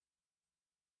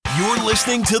You're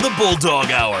listening to the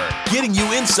Bulldog Hour, getting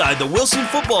you inside the Wilson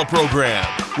football program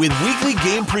with weekly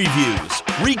game previews,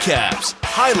 recaps,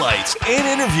 highlights, and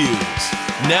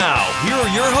interviews. Now, here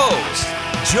are your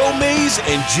hosts, Joe Mays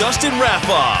and Justin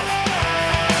Raffoff.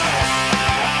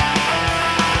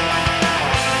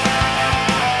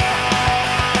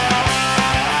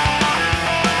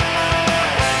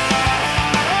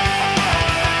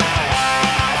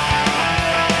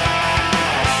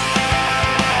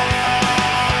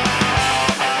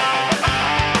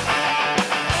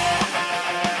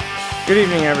 Good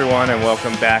evening, everyone, and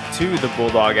welcome back to the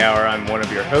Bulldog Hour. I'm one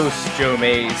of your hosts, Joe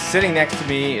Mays. Sitting next to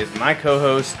me is my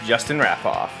co-host, Justin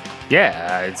Raffoff.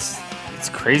 Yeah, it's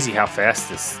crazy how fast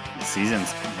this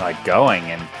season's going,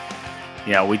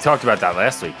 and we talked about that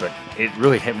last week, but it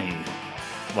really hit me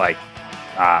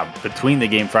between the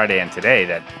game Friday and today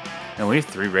that we have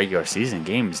 3 regular season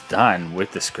games done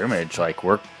with the scrimmage.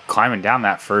 We're climbing down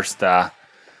that first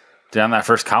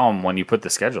column when you put the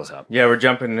schedules up. Yeah, we'll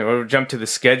jump to the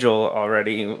schedule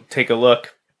already. Take a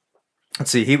look.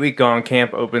 Let's see. Heat Week gone,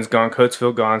 camp opens gone,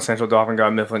 Coatesville gone, Central Dauphin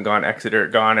gone, Mifflin gone, Exeter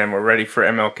gone, and we're ready for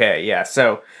MLK. Yeah,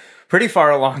 so pretty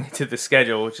far along into the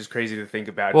schedule, which is crazy to think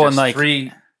about. Well, just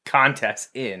 3 contests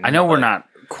in. I know we're not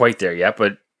quite there yet,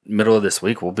 but middle of this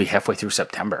week, we'll be halfway through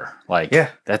September.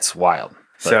 That's wild.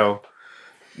 So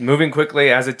moving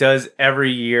quickly as it does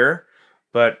every year.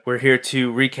 But we're here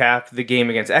to recap the game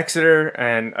against Exeter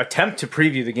and attempt to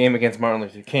preview the game against Martin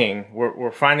Luther King.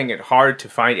 We're finding it hard to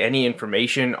find any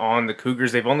information on the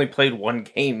Cougars. They've only played 1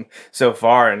 game so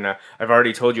far, and I've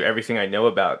already told you everything I know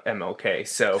about MLK.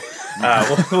 So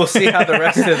we'll see how the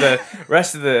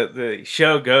rest of the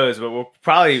show goes. But we'll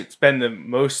probably spend the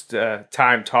most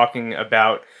time talking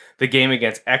about the game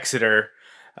against Exeter.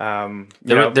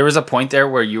 There was a point there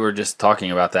where you were just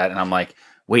talking about that, and I'm like,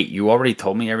 wait, you already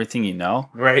told me everything you know?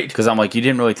 Right. Because I'm like, you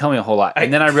didn't really tell me a whole lot.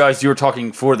 And then I realized you were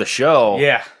talking for the show.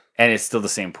 Yeah. And it's still the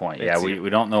same point. We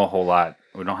don't know a whole lot.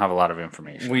 We don't have a lot of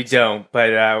information. We don't.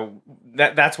 But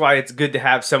that's why it's good to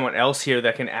have someone else here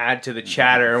that can add to the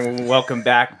chatter. And we'll welcome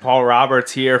back Paul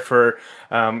Roberts here for,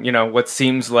 what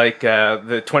seems like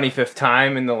the 25th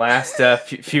time in the last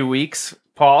few weeks.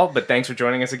 Paul, but thanks for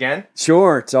joining us again.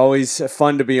 Sure. It's always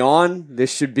fun to be on.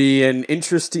 This should be an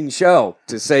interesting show,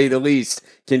 to say the least,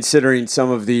 considering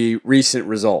some of the recent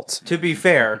results. To be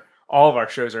fair, all of our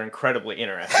shows are incredibly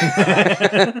interesting.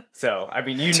 So, I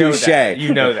mean, know that.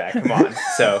 You know that. Come on.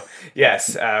 So,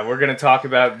 yes, we're going to talk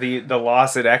about the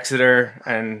loss at Exeter,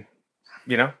 and,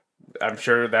 I'm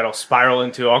sure that'll spiral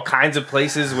into all kinds of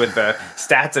places with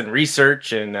stats and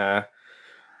research and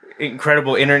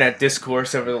incredible internet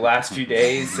discourse over the last few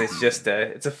days. It's just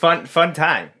it's a fun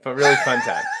time, but really fun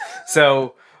time.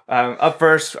 So up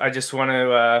first, I just want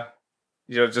to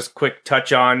just quick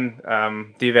touch on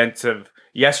the events of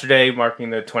yesterday,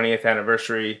 marking the 20th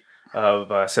anniversary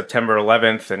of September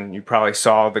 11th, and you probably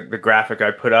saw the graphic I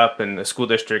put up, and the school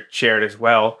district shared as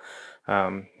well.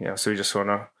 So we just want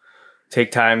to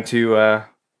take time to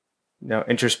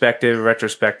introspective,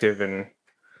 retrospective, and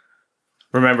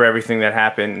remember everything that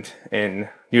happened in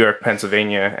New York,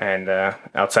 Pennsylvania, and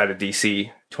outside of D.C.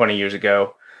 20 years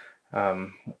ago.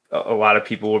 A lot of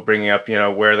people were bringing up,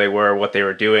 where they were, what they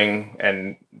were doing,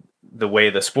 and the way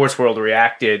the sports world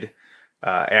reacted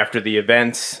after the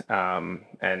events.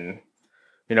 And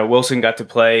Wilson got to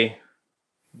play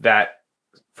that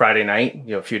Friday night,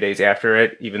 a few days after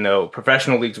it, even though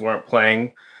professional leagues weren't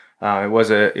playing. It was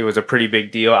a pretty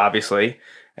big deal, obviously,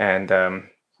 and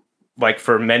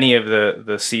for many of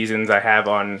the seasons I have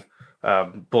on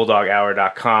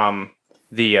BulldogHour.com,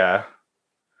 the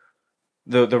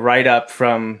write-up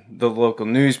from the local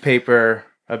newspaper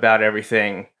about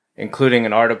everything, including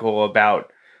an article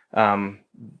about the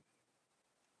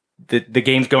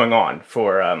games going on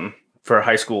for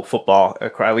high school football,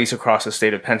 at least across the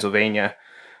state of Pennsylvania,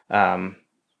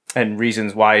 and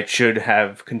reasons why it should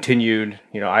have continued.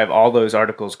 I have all those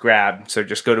articles grabbed, so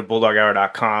just go to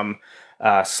BulldogHour.com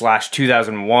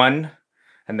 /2001,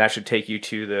 and that should take you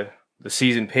to the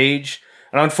season page.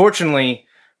 And unfortunately,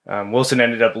 Wilson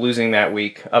ended up losing that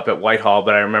week up at Whitehall,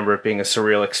 but I remember it being a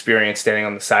surreal experience standing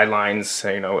on the sidelines.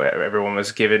 Everyone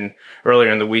was given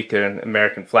earlier in the week an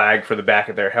American flag for the back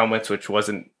of their helmets, which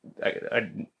wasn't a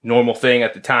normal thing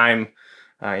at the time.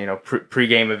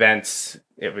 Pre-game events,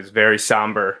 it was very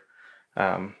somber,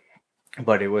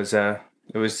 but it was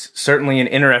certainly an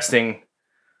interesting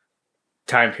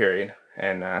time period.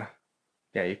 And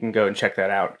you can go and check that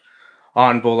out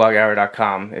on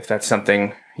BulldogHour.com if that's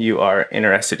something you are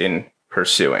interested in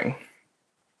pursuing.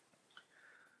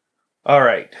 All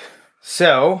right.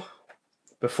 So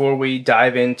before we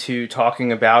dive into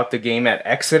talking about the game at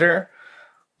Exeter,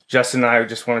 Justin and I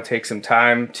just want to take some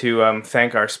time to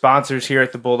thank our sponsors here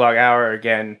at the Bulldog Hour.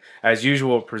 Again, as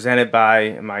usual, presented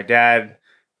by my dad,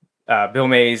 Bill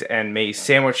Mays and Mays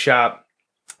Sandwich Shop.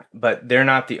 But they're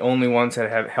not the only ones that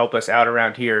have helped us out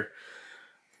around here.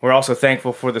 We're also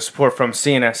thankful for the support from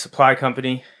CNS Supply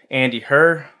Company, Andy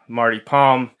Herr, Marty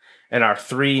Palm, and our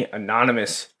 3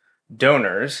 anonymous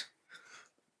donors.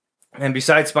 And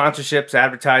besides sponsorships,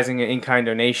 advertising, and in-kind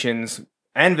donations,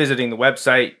 and visiting the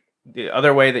website, the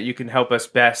other way that you can help us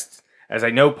best, as I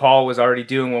know Paul was already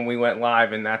doing when we went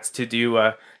live, and that's to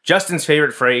do Justin's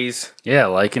favorite phrase. Yeah,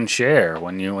 like and share.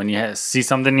 When you see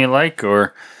something you like,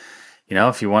 or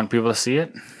if you want people to see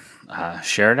it,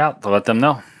 share it out to let them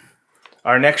know.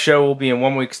 Our next show will be in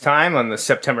 1 week's time on the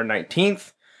September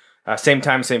 19th. Same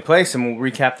time, same place, and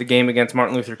we'll recap the game against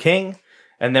Martin Luther King,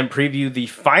 and then preview the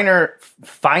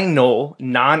final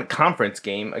non-conference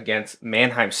game against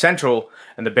Mannheim Central,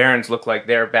 and the Barons look like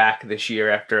they're back this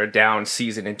year after a down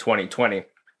season in 2020.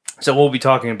 So we'll be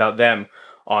talking about them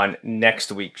on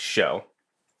next week's show.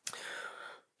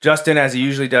 Justin, as he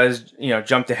usually does,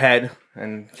 jumped ahead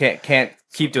and can't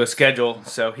keep to a schedule,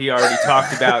 so he already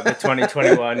talked about the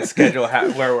 2021 schedule,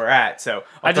 where we're at. So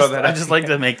I just like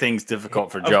to make things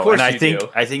difficult for Joe, and I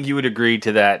think you would agree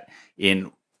to that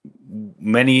in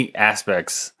many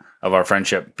aspects of our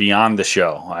friendship beyond the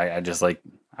show.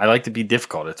 I like to be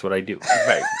difficult. It's what I do.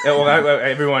 Right. Well,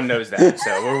 everyone knows that,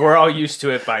 so we're all used to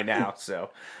it by now.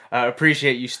 So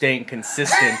appreciate you staying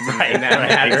consistent in that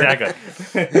matter.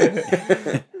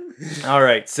 Exactly. All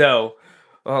right, so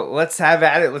let's have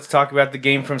at it. Let's talk about the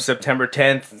game from September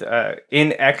 10th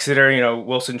in Exeter.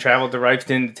 Wilson traveled to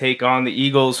Rifton to take on the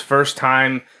Eagles. First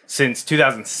time since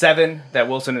 2007 that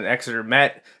Wilson and Exeter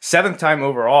met. 7th time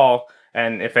overall.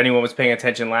 And if anyone was paying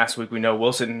attention last week, we know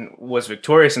Wilson was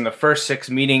victorious in the first 6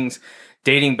 meetings,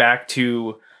 dating back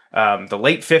to the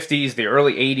late 50s, the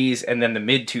early 80s, and then the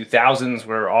mid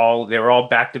 2000s. They were all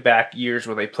back-to-back years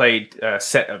where they played a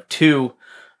set of 2.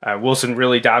 Wilson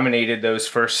really dominated those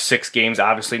first 6 games,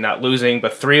 obviously not losing,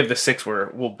 but 3 of the 6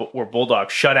 were Bulldog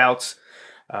shutouts.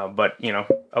 But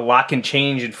a lot can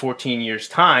change in 14 years'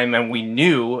 time, and we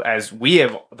knew, as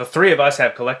the 3 of us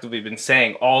have collectively been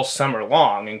saying all summer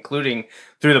long, including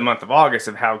through the month of August,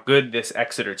 of how good this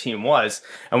Exeter team was,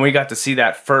 and we got to see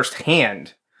that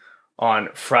firsthand on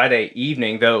Friday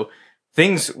evening. Though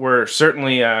things were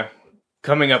certainly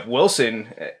coming up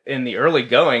Wilson in the early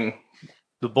going.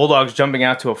 The Bulldogs jumping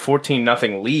out to a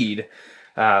 14-0 lead,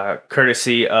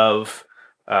 courtesy of,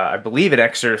 I believe, an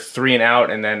Exeter 3 and out,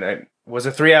 and then was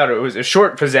a 3 out. It was a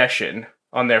short possession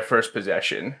on their first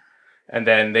possession, and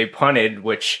then they punted,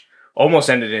 which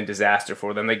almost ended in disaster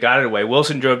for them. They got it away.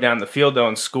 Wilson drove down the field, though,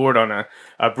 and scored on a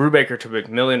Brubaker to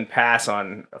McMillan pass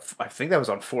on, I think that was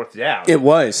on 4th down. It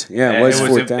was. Yeah, it was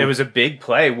 4th down. It was a big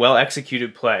play,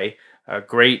 well-executed play. A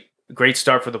great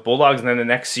start for the Bulldogs, and then the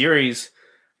next series,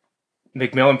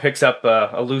 McMillan picks up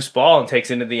a loose ball and takes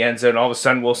into the end zone. All of a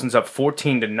sudden, Wilson's up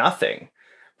 14-0.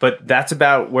 But that's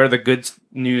about where the good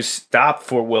news stopped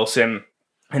for Wilson.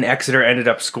 And Exeter ended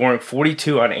up scoring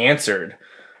 42 unanswered,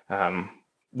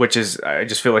 which is, I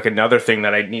just feel like another thing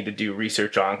that I need to do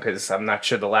research on, because I'm not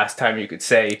sure the last time you could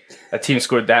say a team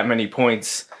scored that many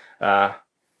points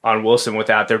on Wilson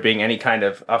without there being any kind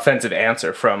of offensive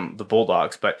answer from the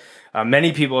Bulldogs. But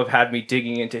many people have had me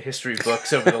digging into history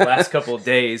books over the last couple of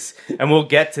days, and we'll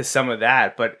get to some of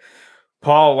that. But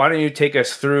Paul, why don't you take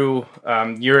us through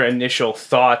your initial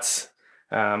thoughts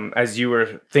as you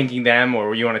were thinking them,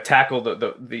 or you want to tackle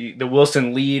the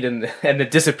Wilson lead and the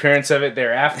disappearance of it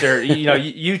thereafter?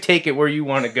 You take it where you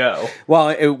want to go. Well,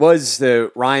 it was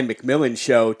the Ryan McMillan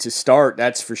show to start,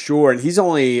 that's for sure. And he's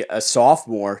only a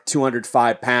sophomore,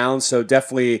 205 pounds, so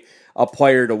definitely a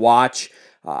player to watch.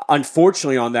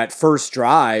 Unfortunately, on that first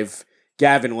drive,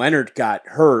 Gavin Leonard got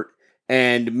hurt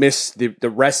and missed the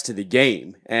rest of the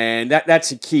game. And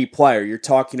that's a key player. You're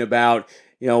talking about,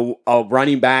 a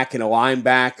running back and a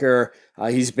linebacker.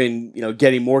 He's been,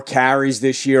 getting more carries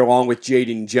this year, along with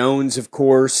Jaden Jones, of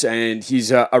course, and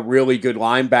he's a really good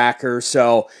linebacker.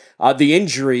 So the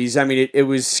injuries, it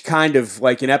was kind of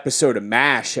like an episode of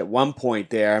MASH at one point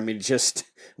there. Just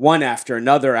one after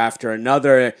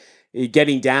another,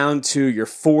 getting down to your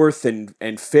 4th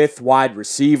and 5th wide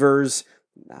receivers.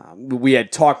 We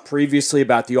had talked previously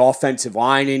about the offensive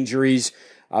line injuries.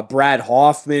 Brad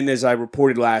Hoffman, as I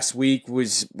reported last week,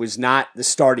 was not the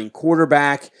starting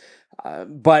quarterback.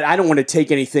 But I don't want to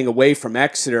take anything away from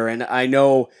Exeter. And I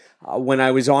know when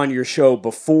I was on your show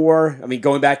before,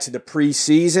 going back to the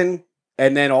preseason,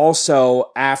 and then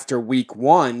also after week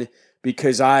 1,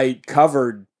 because I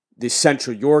covered the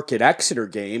Central York at Exeter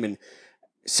game, and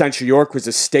Central York was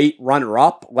a state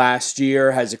runner-up last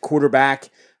year, has a quarterback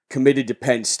committed to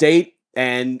Penn State,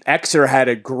 and Exeter had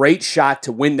a great shot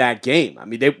to win that game. I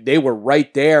mean, they were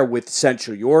right there with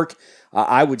Central York.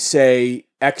 I would say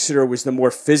Exeter was the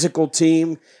more physical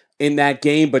team in that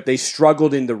game, but they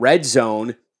struggled in the red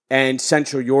zone, and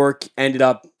Central York ended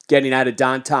up getting out of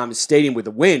Don Thomas Stadium with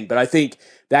a win. But I think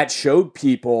that showed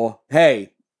people,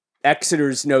 hey,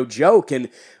 Exeter's no joke. And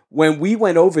when we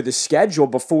went over the schedule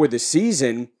before the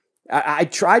season, I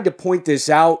tried to point this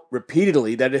out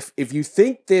repeatedly, that if you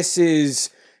think this is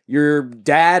your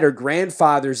dad or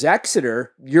grandfather's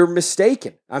Exeter, you're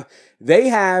mistaken. They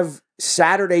have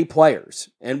Saturday players.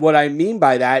 And what I mean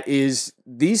by that is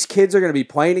these kids are going to be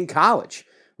playing in college.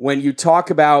 When you talk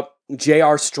about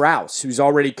J.R. Strauss, who's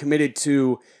already committed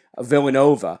to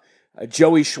Villanova,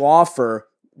 Joey Schlaffer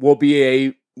will be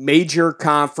a major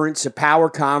conference, a power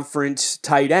conference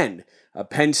tight end.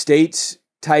 Penn State's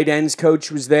tight ends coach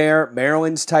was there.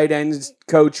 Maryland's tight ends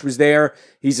coach was there.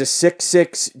 He's a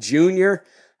 6'6" junior.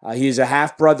 He's a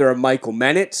half-brother of Michael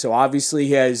Mennett, so obviously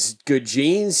he has good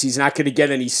genes. He's not going to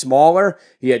get any smaller.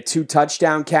 He had 2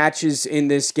 touchdown catches in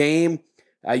this game.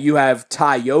 You have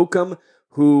Ty Yoakum,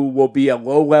 who will be a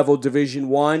low-level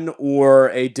Division I or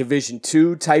a Division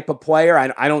II type of player.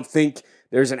 I don't think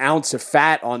there's an ounce of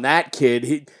fat on that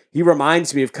kid. He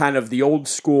reminds me of kind of the old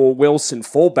school Wilson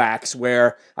fullbacks,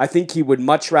 where I think he would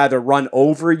much rather run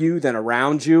over you than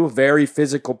around you. Very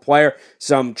physical player.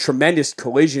 Some tremendous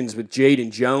collisions with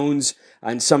Jaden Jones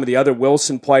and some of the other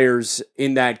Wilson players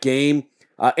in that game.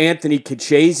 Anthony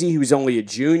Kachese, who's only a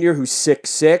junior, who's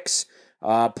 6'6",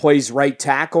 plays right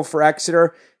tackle for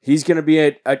Exeter. He's going to be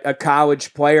a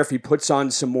college player if he puts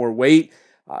on some more weight.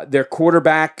 Their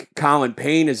quarterback, Colin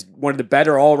Payne, is one of the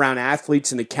better all-around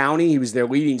athletes in the county. He was their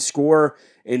leading scorer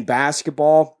in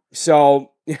basketball.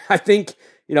 So I think,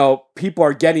 people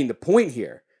are getting the point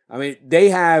here. I mean,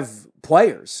 they have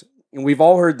players. And we've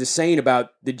all heard the saying about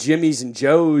the Jimmies and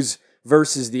Joes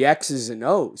versus the X's and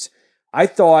O's. I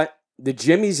thought the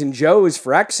Jimmies and Joes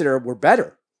for Exeter were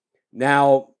better.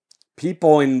 Now,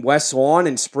 people in West Lawn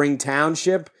and Spring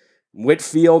Township,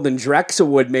 Whitfield and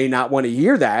Drexelwood may not want to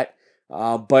hear that.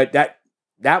 But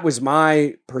that was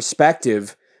my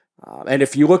perspective. And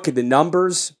if you look at the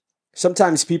numbers,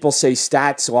 sometimes people say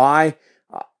stats lie.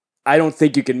 I don't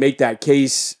think you can make that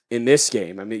case in this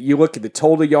game. I mean, you look at the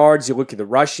total yards, you look at the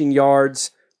rushing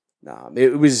yards.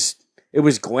 It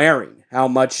was glaring how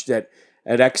much that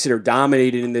Exeter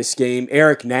dominated in this game.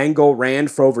 Eric Nangle ran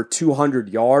for over 200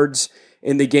 yards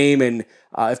in the game. And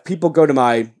if people go to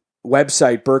my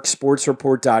website,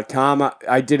 BurkeSportsReport.com,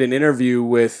 I did an interview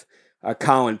with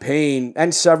Colin Payne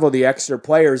and several of the Exeter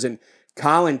players, and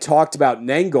Colin talked about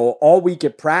Nangle all week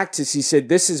at practice. He said,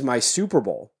 "This is my Super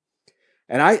Bowl."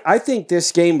 And I think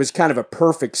this game was kind of a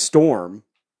perfect storm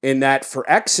in that for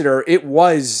Exeter, it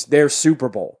was their Super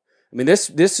Bowl. I mean, this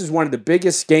is one of the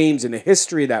biggest games in the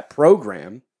history of that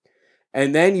program.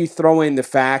 And then you throw in the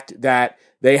fact that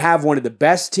they have one of the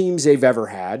best teams they've ever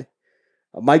had.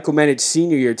 Michael Mennett's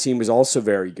senior year team was also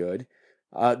very good.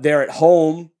 They're at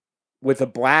home with a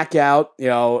blackout,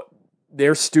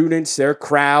 their students, their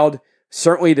crowd.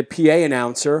 Certainly the PA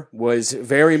announcer was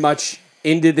very much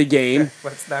into the game.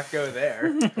 Let's not go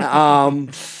there.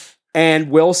 And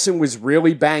Wilson was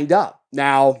really banged up.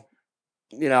 Now,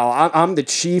 I'm the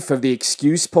chief of the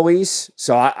excuse police,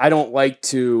 so I don't want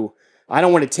to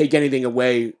take anything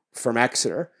away from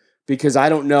Exeter, because I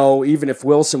don't know even if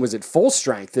Wilson was at full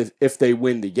strength if they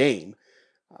win the game.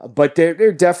 But there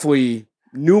are definitely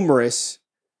numerous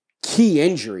key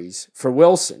injuries for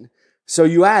Wilson. So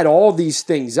you add all these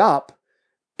things up,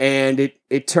 and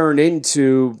it turned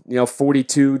into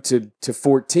 42 to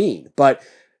 14. But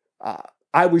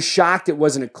I was shocked it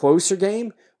wasn't a closer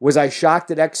game. Was I shocked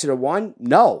that Exeter won?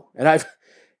 No. And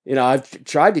I've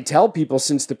tried to tell people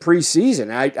since the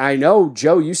preseason. I know,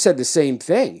 Joe, you said the same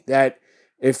thing, that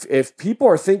if people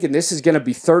are thinking this is going to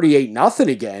be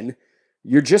 38-0 again,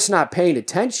 you're just not paying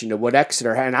attention to what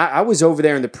Exeter had. And I was over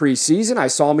there in the preseason. I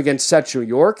saw them against Central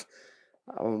York.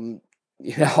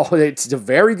 It's a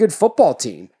very good football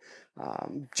team.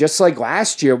 Just like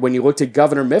last year when you looked at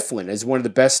Governor Mifflin as one of the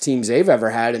best teams they've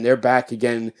ever had, and they're back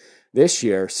again this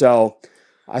year. So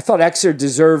I thought Exeter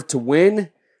deserved to win,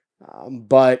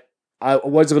 but I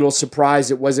was a little surprised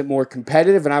it wasn't more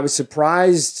competitive, and I was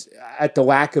surprised at the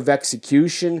lack of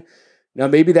execution. Now,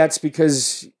 maybe that's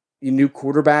because you knew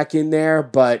quarterback in there,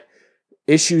 but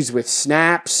issues with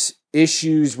snaps,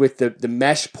 issues with the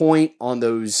mesh point on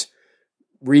those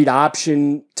read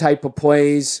option type of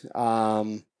plays.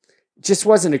 Just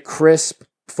wasn't a crisp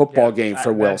football game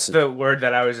for Wilson. That's the word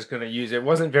that I was just going to use. It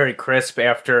wasn't very crisp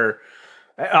after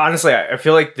Honestly, I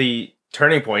feel like the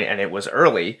turning point, and it was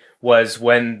early, was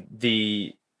when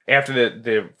after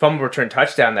the fumble return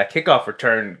touchdown, that kickoff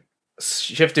return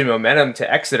shifted momentum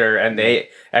to Exeter, and they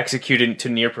executed to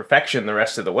near perfection the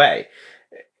rest of the way.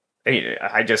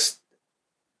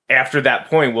 After that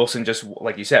point, Wilson just,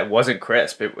 like you said, wasn't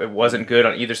crisp. It wasn't good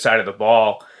on either side of the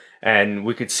ball. And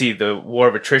we could see the war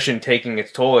of attrition taking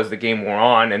its toll as the game wore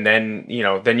on. And then,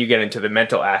 then you get into the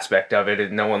mental aspect of it,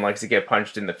 and no one likes to get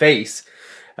punched in the face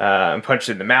and punched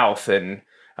in the mouth. And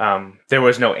there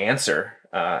was no answer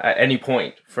at any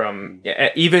point from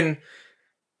even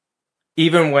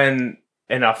when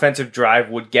an offensive drive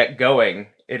would get going,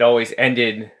 it always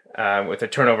ended with a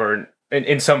turnover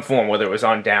in some form, whether it was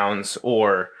on downs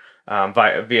or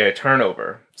via a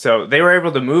turnover. So they were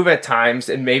able to move at times,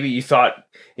 and maybe you thought,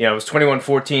 it was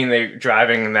 21-14, they're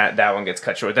driving, and that one gets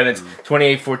cut short. Then it's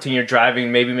 28-14, you're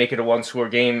driving, maybe make it a one-score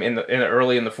game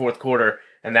early in the fourth quarter,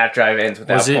 and that drive ends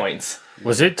without points.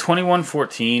 Was it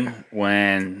 21-14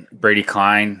 when Brady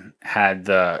Klein had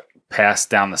the pass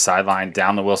down the sideline,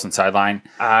 down the Wilson sideline?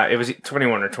 It was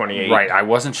 21 or 28. Right, I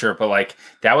wasn't sure, but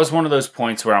that was one of those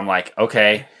points where I'm like,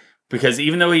 okay, because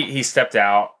even though he stepped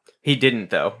out, he didn't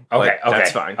though. Okay,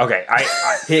 that's fine. Okay,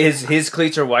 his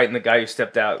cleats are white, and the guy who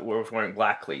stepped out was wearing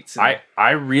black cleats.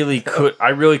 I really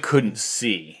couldn't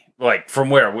see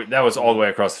from where that was all the way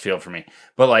across the field for me.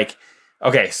 But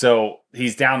okay, so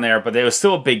he's down there, but it was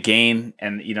still a big gain,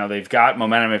 and they've got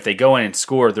momentum. If they go in and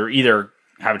score, they're either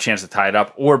have a chance to tie it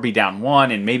up or be down one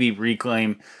and maybe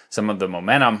reclaim some of the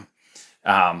momentum.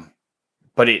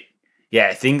 But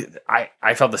I think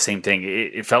I felt the same thing.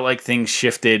 It felt like things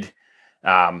shifted.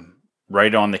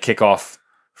 Right on the kickoff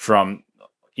from,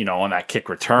 on that kick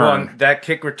return. Well,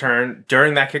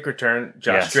 during that kick return,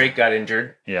 Josh Drake got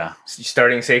injured. Yeah.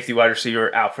 Starting safety wide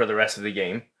receiver out for the rest of the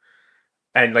game.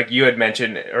 And like you had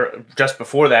mentioned, or just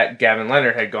before that, Gavin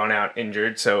Leonard had gone out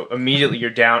injured. So immediately you're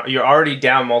down. You're already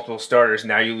down multiple starters.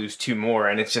 Now you lose two more.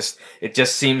 And it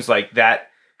just seems like that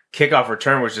kickoff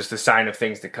return was just a sign of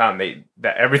things to come.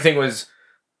 That everything was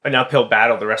an uphill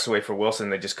battle the rest of the way for Wilson.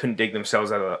 They just couldn't dig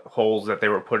themselves out of the holes that they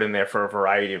were put in there for a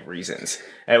variety of reasons.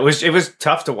 And it was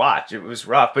tough to watch. It was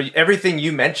rough. But everything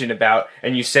you mentioned about,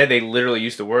 and you said they literally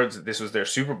used the words that this was their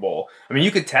Super Bowl. I mean,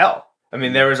 you could tell. I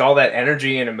mean, there was all that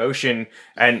energy and emotion,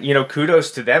 and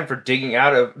kudos to them for digging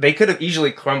out of. They could have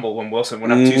easily crumbled when Wilson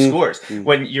went up two scores.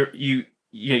 When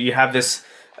you have this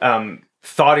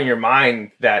thought in your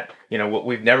mind that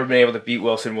we've never been able to beat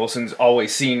Wilson. Wilson's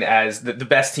always seen as the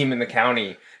best team in the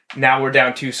county. Now we're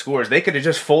down two scores. They could have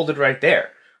just folded right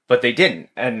there, but they didn't.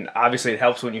 And obviously, it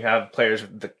helps when you have players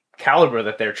of the caliber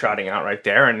that they're trotting out right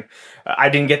there. And I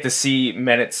didn't get to see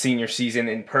Mennett's senior season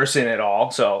in person at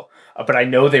all, so. But I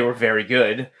know they were very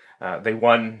good. They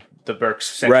won the Berks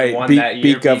Section 1 that year.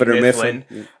 Beat Governor Mifflin.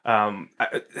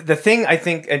 The thing I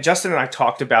think, and Justin and I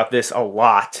talked about this a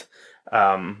lot.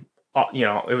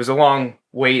 It was a long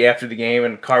wait after the game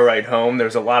and car ride home. There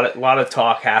was a lot of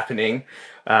talk happening.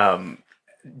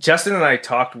 Justin and I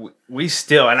talked. We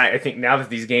still, and I think now that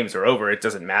these games are over, it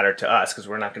doesn't matter to us because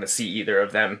we're not going to see either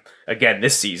of them again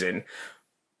this season.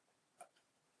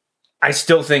 I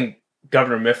still think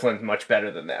Governor Mifflin's much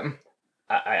better than them.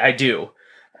 I do.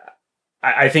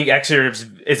 I think Exeter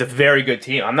is a very good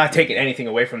team. I'm not taking anything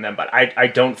away from them, but I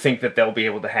don't think that they'll be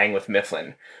able to hang with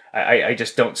Mifflin. I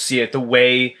just don't see it. The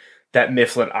way that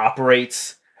Mifflin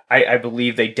operates, I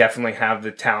believe they definitely have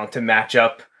the talent to match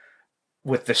up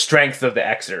with the strength of the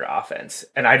Exeter offense.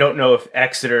 And I don't know if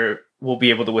Exeter will be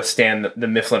able to withstand the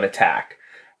Mifflin attack.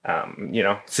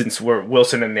 Since we're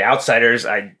Wilson and the outsiders,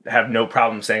 I have no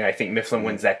problem saying I think Mifflin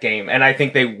wins that game. And I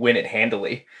think they win it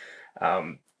handily.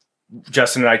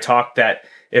 Justin and I talked that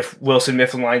if Wilson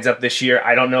Mifflin lines up this year,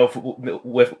 I don't know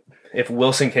if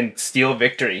Wilson can steal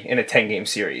victory in a 10-game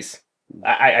series.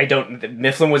 I don't.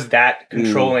 Mifflin was that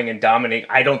controlling and dominating.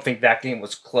 I don't think that game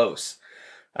was close.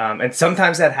 And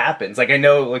sometimes that happens. I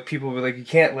know, people were like, you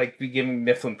can't be giving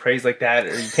Mifflin praise like that,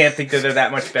 or you can't think that they're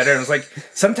that much better. And it's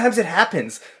sometimes it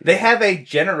happens. They have a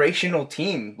generational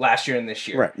team last year and this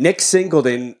year. Right. Nick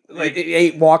Singleton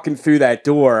ain't walking through that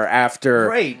door after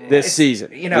this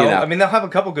season. I mean, they'll have a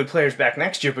couple good players back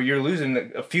next year, but you're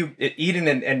losing a few. Eden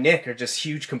and Nick are just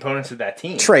huge components of that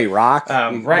team. Trey Rock.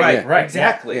 Right.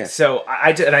 Exactly. Yeah. So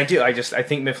I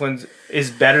think Mifflin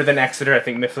is better than Exeter. I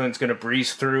think Mifflin's going to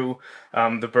breeze through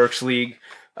the Berks League.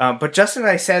 But Justin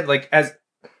and I said,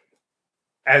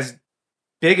 as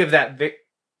big of that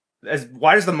as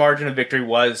wide as the margin of victory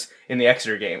was in the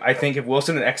Exeter game, I think if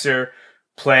Wilson and Exeter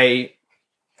play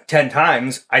 10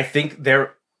 times, I think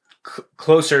they're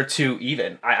closer to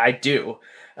even. I do.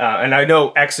 And I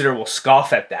know Exeter will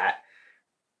scoff at that.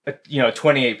 a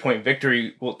 28-point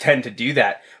victory will tend to do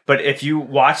that. But if you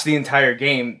watch the entire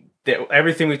game,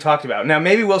 everything we talked about, now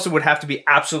maybe Wilson would have to be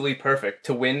absolutely perfect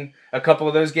to win a couple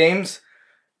of those games.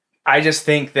 I just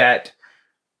think that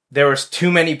there was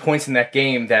too many points in that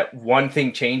game that one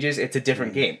thing changes, it's a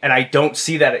different game. And I don't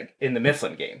see that in the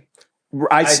Mifflin game.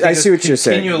 I see what you're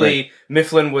saying. Continually, right.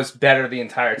 Mifflin was better the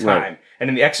entire time. Right. And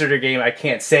in the Exeter game, I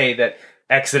can't say that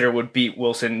Exeter would beat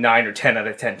Wilson 9 or 10 out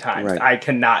of 10 times. Right. I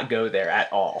cannot go there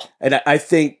at all. And I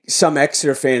think some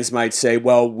Exeter fans might say,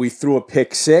 well, we threw a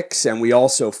pick six and we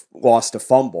also lost a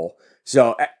fumble.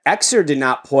 So Exeter did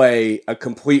not play a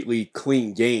completely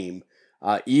clean game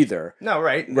either. No,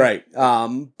 right. Right.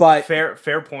 But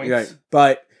fair points. Right.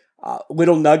 But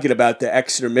little nugget about the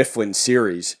Exeter Mifflin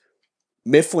series.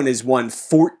 Mifflin has won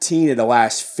 14 of the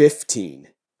last 15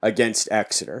 against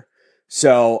Exeter.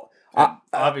 So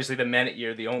obviously the men at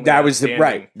year, the only that was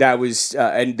that was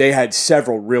and they had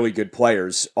several really good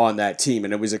players on that team,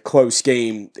 and it was a close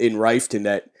game in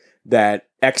Rifton that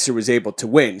Exeter was able to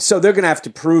win. So they're going to have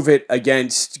to prove it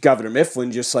against Governor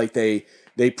Mifflin, just like they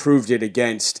proved it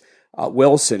against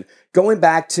Wilson. Going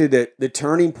back to the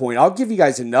turning point, I'll give you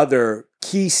guys another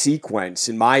key sequence,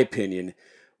 in my opinion.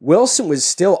 Wilson was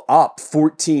still up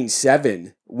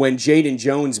 14-7 when Jaden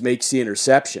Jones makes the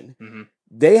interception. Mm-hmm.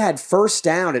 They had first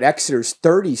down at Exeter's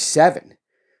 37.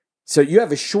 So you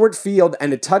have a short field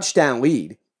and a touchdown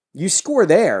lead. You score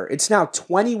there, it's now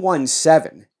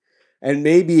 21-7. And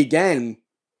maybe, again,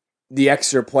 the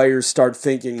Exeter players start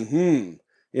thinking,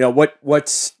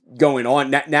 what's going on?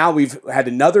 Now we've had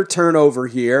another turnover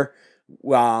here.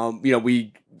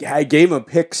 We gave him a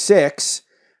pick six.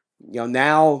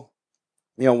 Now...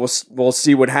 we'll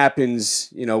see what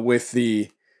happens, with the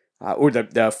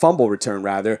fumble return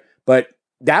rather. But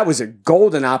that was a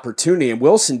golden opportunity, and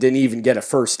Wilson didn't even get a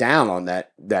first down on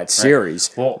that series.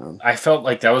 Right. Well, I felt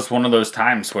like that was one of those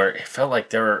times where it felt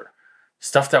like there were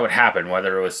stuff that would happen,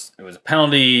 whether it was a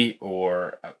penalty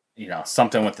or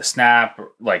something with the snap,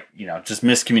 or just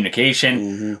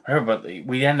miscommunication, whatever. But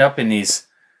we end up in these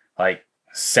like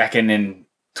 2nd and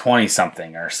 20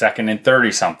 something or 2nd and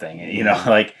 30 something,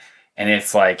 and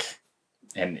it's like,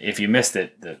 and if you missed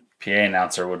it, the PA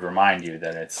announcer would remind you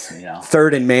that it's,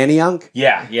 3rd and Manayunk?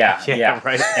 Yeah.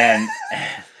 Right.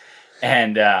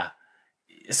 And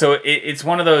so it's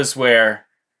one of those where,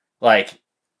 like,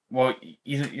 well,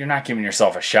 you're not giving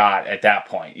yourself a shot at that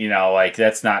point,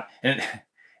 that's not, and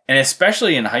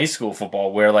especially in high school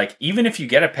football where, like, even if you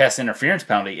get a pass interference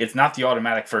penalty, it's not the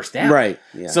automatic first down. Right.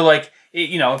 Yeah. So, like,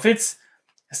 if it's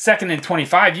 2nd and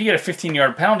 25, you get a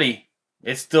 15-yard penalty,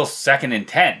 it's still 2nd and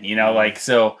 10,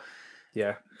 so.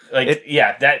 Yeah.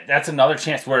 That's another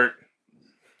chance where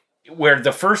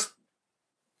the first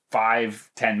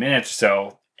 5-10 minutes or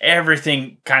so,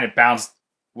 everything kind of bounced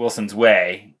Wilson's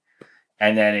way.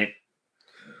 And then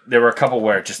there were a couple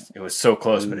where it was so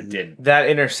close, but it didn't. That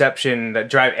interception, that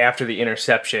drive after the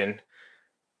interception,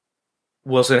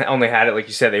 Wilson only had it, like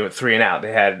you said, they went 3 and out.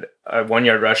 They had a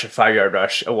 1-yard rush, a 5-yard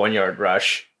rush, a 1-yard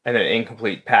rush, and then an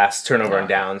incomplete pass, turnover and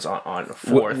downs on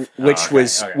 4th.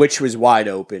 Which was wide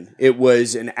open. It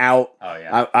was an out. Oh,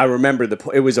 yeah. I remember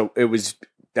it was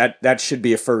that should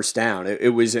be a first down.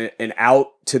 It was an out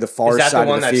to the far side of the field. Is that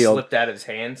the one that slipped out of his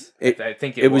hands? I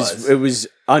think it was. It was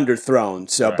underthrown.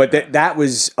 So, right, but that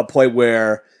was a play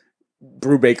where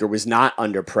Brubaker was not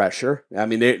under pressure. I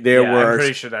mean, there were. I'm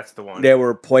pretty sure that's the one. There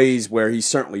were plays where he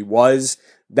certainly was.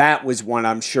 That was one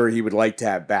I'm sure he would like to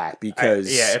have back because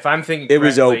if I'm thinking it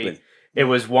was open. It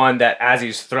was one that as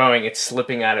he's throwing, it's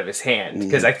slipping out of his hand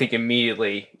because I think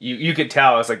immediately you could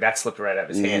tell. I was like, that slipped right out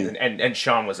of his hand, and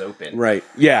Sean was open. Right.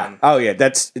 Yeah.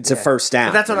 It's a first down.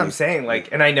 But that's what I'm saying.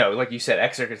 Like, and I know, like you said,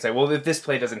 Exeter could say, well, if this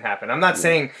play doesn't happen, I'm not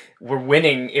saying we're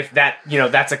winning if that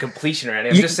that's a completion or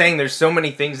anything. I'm just saying there's so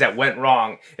many things that went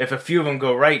wrong. If a few of them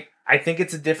go right, I think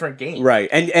it's a different game. Right.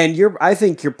 And I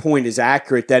think your point is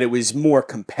accurate that it was more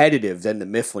competitive than the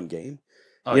Mifflin game.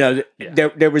 Oh,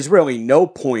 there was really no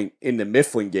point in the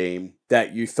Mifflin game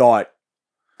that you thought,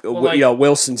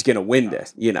 Wilson's going to win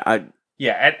this.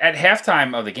 At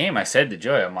halftime of the game, I said to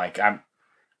Joey, I'm like,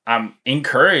 I'm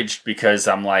encouraged because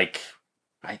I'm like,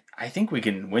 I think we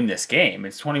can win this game.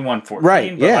 It's 21-14.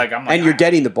 Right, but I'm like, and you're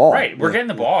getting the ball. Right, we're getting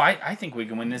the ball. I think we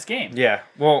can win this game. Yeah,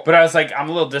 well, but I was like, I'm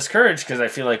a little discouraged because I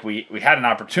feel like we had an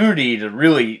opportunity to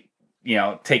really,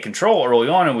 take control early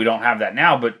on, and we don't have that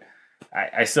now. But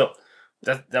I still...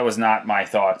 That was not my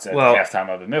thoughts at the halftime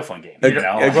of the Mifflin game.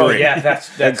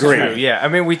 That's true. Yeah, I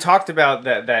mean, we talked about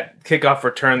that kickoff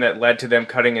return that led to them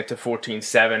cutting it to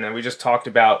 14-7, and we just talked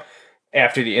about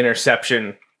after the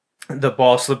interception, the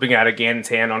ball slipping out of Gannon's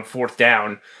hand on 4th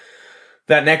down.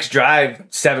 that next drive,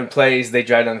 7 plays, they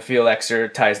drive down the field. Exeter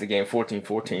ties the game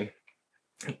 14-14.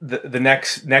 The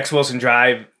next Wilson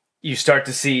drive, you start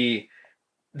to see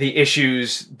the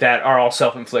issues that are all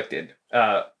self-inflicted.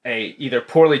 A either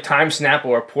poorly timed snap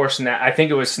or a poor snap. I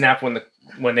think it was snap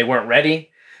when they weren't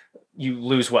ready. You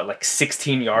lose like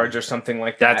 16 yards or something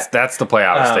like that. That's the play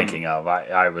I was thinking of.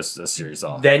 I was a series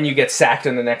off. Then you get sacked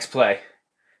in the next play.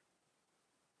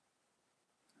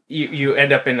 You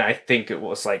end up in, I think it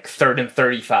was like 3rd and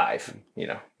 35.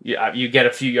 You get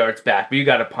a few yards back, but you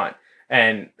got to punt.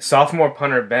 And sophomore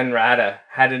punter Ben Rada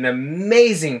had an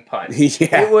amazing punt.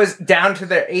 Yeah. It was down to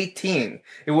their 18.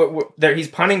 He's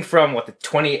punting from the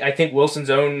 20. I think Wilson's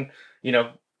own,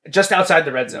 just outside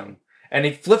the red zone, and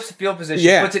he flips the field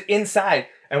position, puts it inside.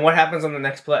 And what happens on the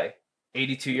next play?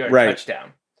 82-yard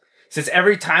touchdown. Since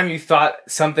every time you thought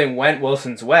something went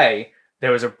Wilson's way,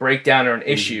 there was a breakdown or an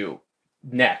issue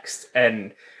next.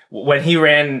 And when he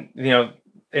ran,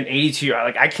 an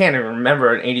 82-yard, I can't even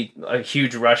remember a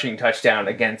huge rushing touchdown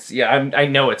against. I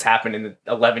know it's happened in the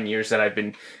 11 years that I've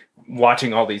been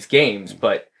watching all these games,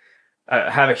 but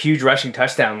have a huge rushing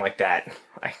touchdown like that.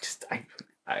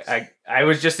 I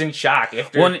was just in shock.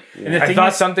 I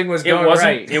thought something was going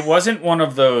right. It wasn't one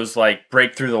of those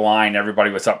break through the line,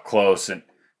 everybody was up close, and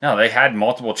no, they had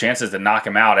multiple chances to knock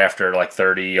him out after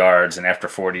 30 yards and after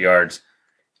 40 yards,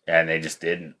 and they just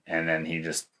didn't. And then he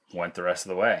just went the rest of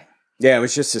the way. Yeah, it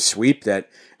was just a sweep that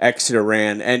Exeter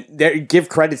ran. And give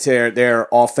credit to their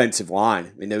offensive line.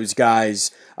 I mean, those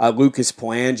guys, Lucas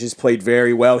Palange has played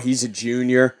very well. He's a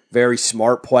junior, very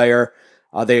smart player.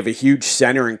 They have a huge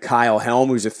center in Kyle Helm,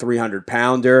 who's a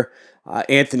 300-pounder.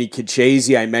 Anthony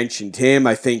Kachese, I mentioned him.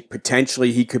 I think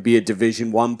potentially he could be a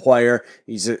Division I player.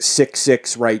 He's a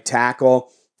 6'6" right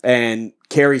tackle. And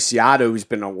Kerry Seattle, who's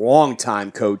been a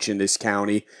long-time coach in this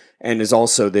county, and is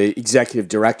also the executive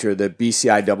director of the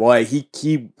BCIAA.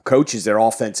 He coaches their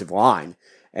offensive line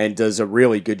and does a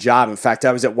really good job. In fact,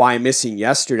 I was at Wyomissing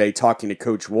yesterday talking to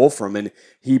Coach Wolfram, and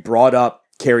he brought up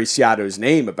Kerry Seattle's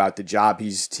name about the job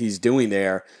he's doing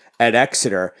there at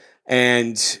Exeter.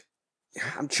 And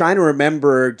I'm trying to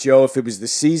remember, Joe, if it was the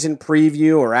season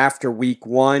preview or after week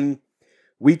 1,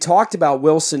 we talked about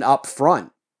Wilson up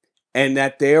front and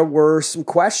that there were some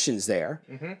questions there.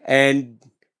 Mm-hmm. And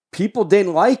people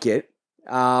didn't like it.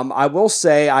 I will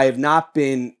say I have not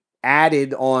been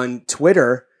added on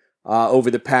Twitter over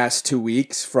the past 2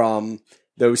 weeks from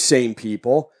those same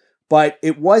people, but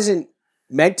it wasn't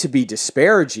meant to be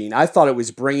disparaging. I thought it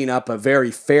was bringing up a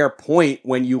very fair point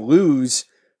when you lose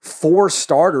 4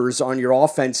 starters on your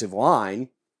offensive line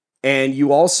and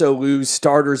you also lose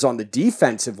starters on the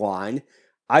defensive line.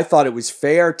 I thought it was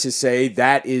fair to say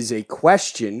that is a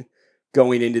question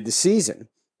going into the season.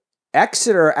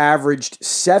 Exeter averaged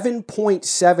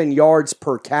 7.7 yards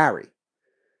per carry.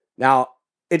 Now,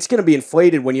 it's going to be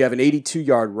inflated when you have an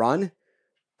 82-yard run,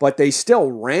 but they still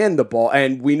ran the ball.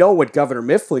 And we know what Governor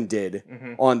Mifflin did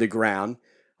on the ground.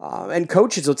 And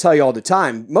coaches will tell you all the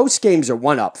time, most games are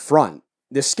won up front.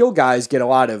 The skill guys get a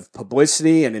lot of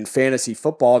publicity, and in fantasy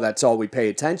football, that's all we pay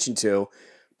attention to.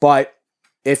 But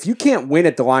if you can't win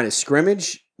at the line of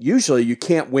scrimmage, usually you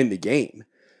can't win the game.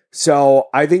 So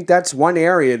I think that's one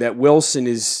area that Wilson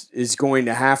is going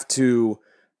to have to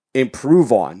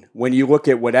improve on when you look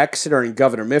at what Exeter and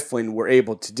Governor Mifflin were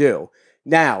able to do.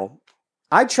 Now,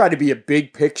 I try to be a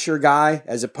big picture guy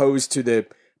as opposed to the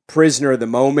prisoner of the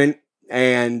moment.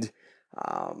 And,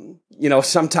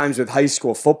 sometimes with high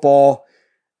school football,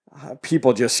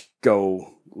 people just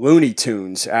go Looney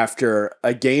Tunes after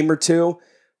a game or two.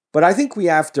 But I think we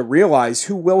have to realize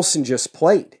who Wilson just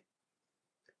played.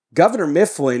 Governor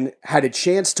Mifflin had a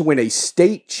chance to win a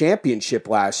state championship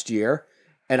last year,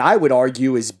 and I would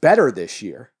argue is better this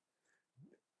year.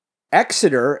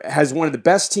 Exeter has one of the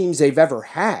best teams they've ever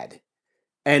had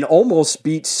and almost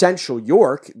beat Central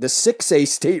York, the 6A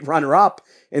state runner-up,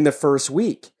 in the first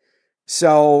week.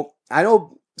 So I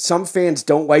know some fans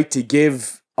don't like to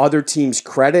give other teams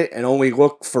credit and only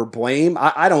look for blame.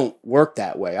 I don't work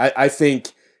that way. I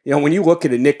think, when you look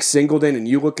at a Nick Singleton and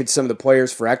you look at some of the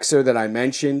players for Exeter that I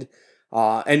mentioned,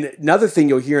 and another thing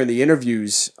you'll hear in the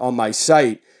interviews on my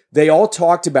site, they all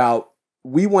talked about,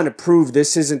 we want to prove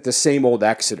this isn't the same old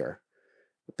Exeter,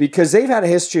 because they've had a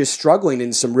history of struggling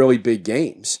in some really big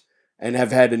games and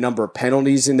have had a number of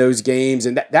penalties in those games.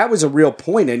 And that was a real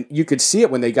point. And you could see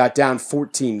it when they got down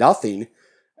 14-0,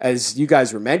 as you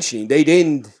guys were mentioning. They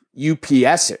didn't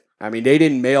UPS it. I mean, they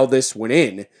didn't mail this one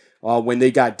in when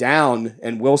they got down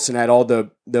and Wilson had all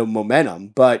the momentum.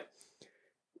 But,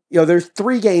 there's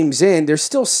 3 games in. There's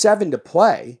still 7 to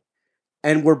play.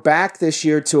 And we're back this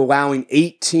year to allowing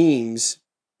 8 teams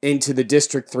into the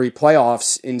District 3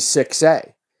 playoffs in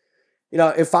 6A. You know,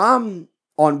 if I'm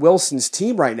on Wilson's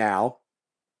team right now,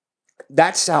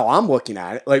 that's how I'm looking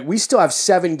at it. Like, we still have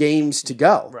 7 games to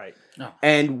go. Right. No.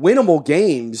 And winnable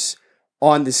games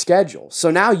on the schedule.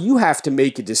 So now you have to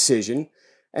make a decision.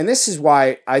 And this is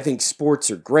why I think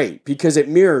sports are great, because it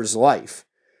mirrors life.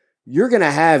 You're going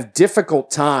to have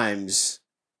difficult times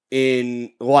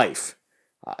in life.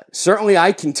 Certainly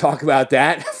I can talk about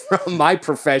that from my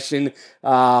profession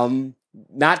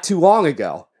not too long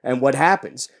ago and what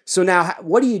happens. So now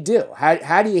what do you do?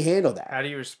 How do you handle that? How do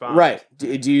you respond? Right.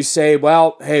 Do you say,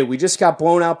 well, hey, we just got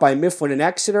blown out by Mifflin and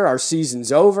Exeter. Our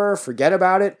season's over. Forget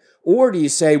about it. Or do you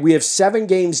say we have 7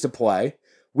 games to play.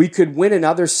 We could win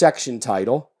another section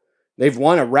title. They've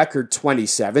won a record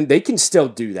 27. They can still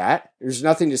do that. There's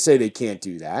nothing to say they can't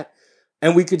do that.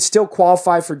 And we could still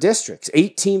qualify for districts.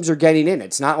 8 teams are getting in.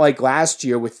 It's not like last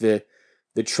year with the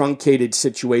truncated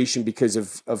situation because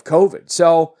of COVID.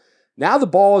 So now the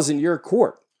ball is in your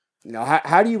court. You know,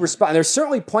 how do you respond? There's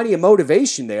certainly plenty of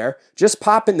motivation there. Just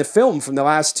pop in the film from the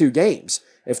last 2 games.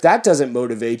 If that doesn't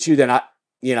motivate you, then I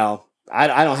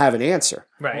don't have an answer.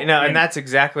 Right. No, and that's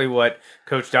exactly what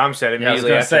Coach Dom said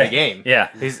immediately after the game. Yeah.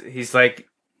 He's like,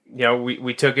 you know,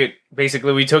 we took it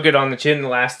on the chin the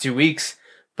last 2 weeks,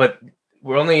 but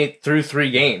we're only through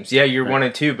 3 games. Yeah, you're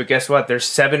 1-2, but guess what? There's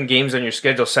 7 games on your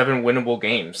schedule, 7 winnable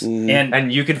games. Mm-hmm.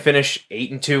 And you can finish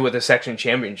 8-2 with a section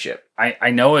championship.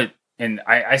 I know it, and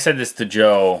I said this to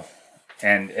Joe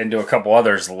and to a couple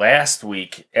others last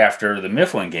week after the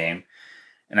Mifflin game,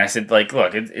 and I said, like,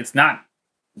 look, it's not,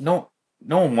 no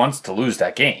one wants to lose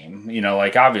that game, you know,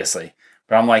 like, obviously.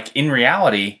 But I'm like, in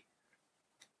reality,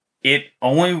 it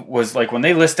only was like when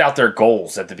they list out their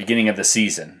goals at the beginning of the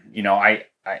season, you know, I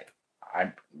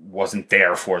wasn't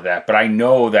there for that, but I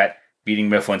know that beating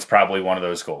Mifflin's probably one of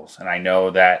those goals. And I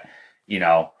know that, you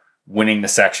know, winning the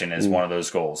section is one of those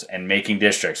goals, and making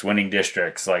districts, winning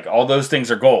districts, like, all those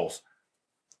things are goals.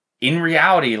 In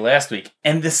reality, last week,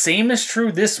 and the same is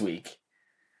true this week,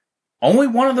 only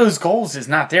one of those goals is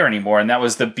not there anymore, and that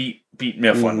was the beat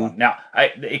Mifflin one. Now,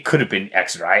 it could have been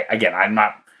Exeter. I'm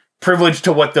not privileged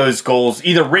to what those goals,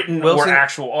 either written or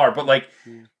actual, are, but, like,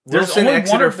 there's Wilson only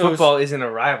Exeter one of those. Football isn't a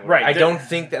rivalry. Right. I don't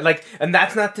think that, like, and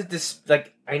that's not to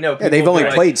like, I know people they've only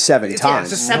like, played 7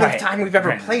 times. It's the 7th time we've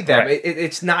ever played them. Right.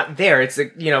 It's not there. It's,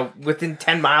 you know, within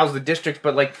 10 miles of the district,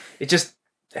 but, like, it just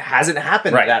hasn't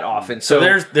happened that often. So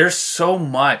there's so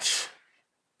much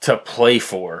to play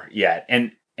for yet,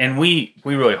 and we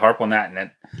really harp on that,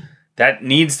 and that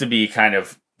needs to be kind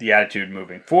of the attitude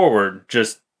moving forward.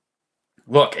 Just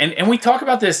look, and we talk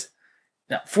about this.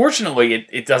 Now, fortunately,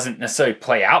 it doesn't necessarily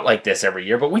play out like this every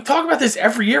year, but we talk about this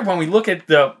every year when we look at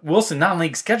the Wilson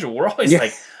non-league schedule. We're always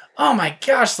like, oh my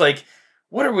gosh, like,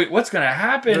 what's going to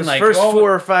happen? Those like, first 4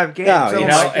 or 5 games, you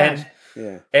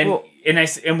know,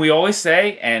 and we always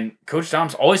say, and Coach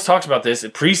Dom's always talks about this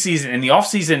at preseason, in the off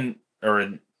season, or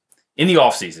in the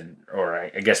offseason, or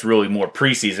I guess really more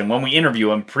preseason, when we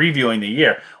interview him previewing the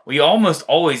year, we almost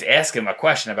always ask him a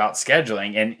question about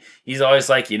scheduling. And he's always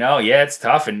like, you know, yeah, it's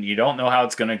tough and you don't know how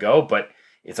it's going to go, but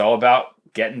it's all about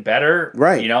getting better,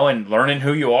 right? You know, and learning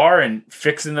who you are and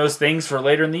fixing those things for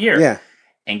later in the year. Yeah.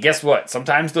 And guess what?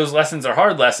 Sometimes those lessons are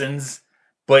hard lessons,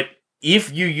 but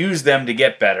if you use them to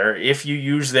get better, if you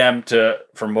use them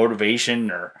for motivation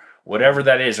or whatever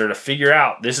that is, or to figure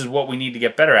out this is what we need to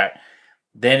get better at,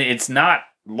 then it's not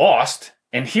lost.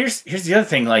 And here's the other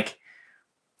thing, like,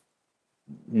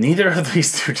 neither of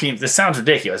these 2 teams, this sounds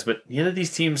ridiculous, but neither of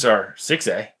these teams are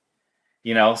 6A,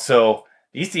 you know, so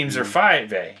these teams are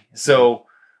 5A. So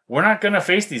we're not going to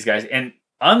face these guys. And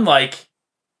unlike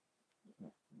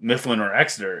Mifflin or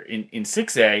Exeter in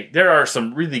 6A, there are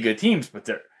some really good teams, but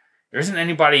there isn't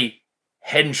anybody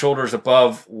head and shoulders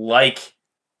above like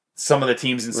some of the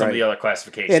teams in some of the other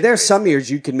classifications. Yeah, there's some years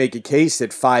you can make a case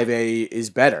that 5A is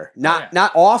better. Not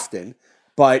often,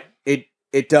 but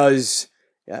it does,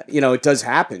 you know, it does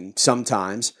happen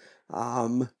sometimes.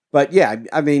 But yeah,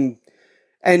 I mean,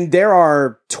 and there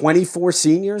are 24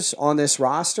 seniors on this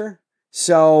roster,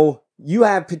 so you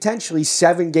have potentially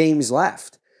 7 games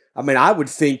left. I mean, I would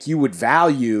think you would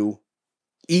value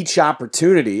each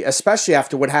opportunity, especially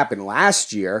after what happened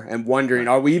last year and wondering,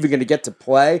 are we even going to get to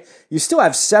play? You still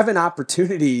have 7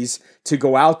 opportunities to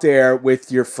go out there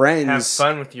with your friends. Have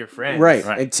fun with your friends.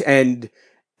 Right. And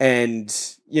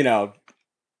you know,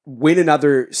 win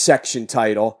another section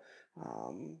title.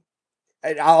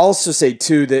 And I'll also say,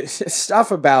 too, that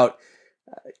stuff about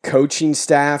coaching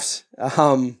staffs.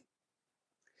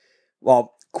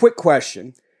 Well, quick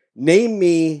question. Name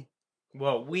me.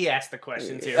 Well, we asked the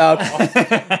questions here.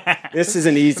 This is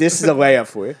an easy. This is a layup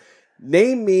for you.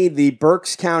 Name me the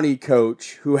Berks County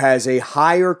coach who has a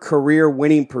higher career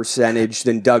winning percentage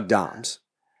than Doug Doms.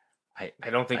 I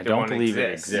don't think one believe exists.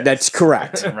 it exists. That's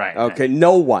correct. Right. Okay.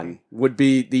 No one would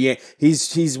be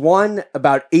he's won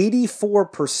about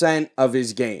 84% of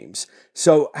his games.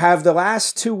 So have the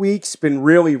last 2 weeks been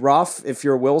really rough if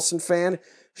you're a Wilson fan?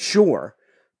 Sure.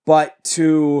 But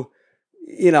to,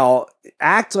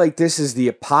 act like this is the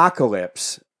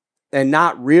apocalypse and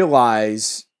not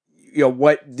realize,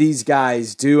 what these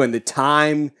guys do and the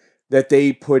time that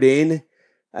they put in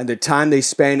and the time they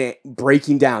spend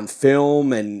breaking down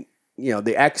film and,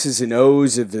 the X's and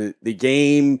O's of the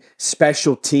game,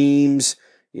 special teams,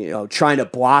 trying to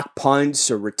block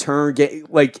punts or return,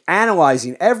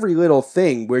 analyzing every little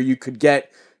thing where you could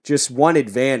get just one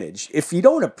advantage. If you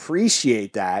don't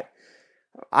appreciate that,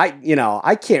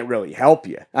 I can't really help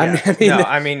you.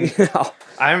 Yeah.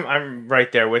 I'm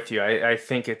right there with you. I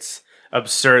think it's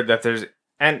absurd that there's,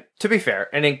 and to be fair,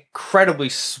 an incredibly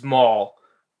small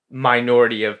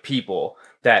minority of people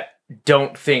that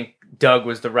don't think Doug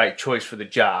was the right choice for the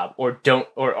job or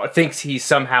thinks he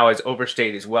somehow has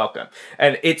overstayed his welcome.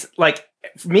 And it's like,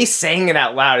 me saying it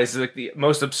out loud is like the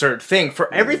most absurd thing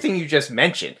for everything you just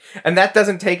mentioned. And that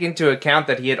doesn't take into account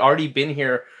that he had already been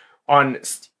here on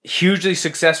hugely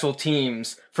successful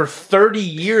teams for 30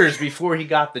 years before he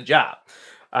got the job.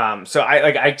 So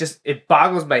it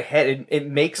boggles my head. It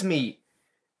makes me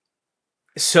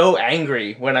so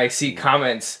angry when I see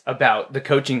comments about the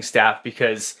coaching staff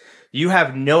because you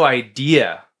have no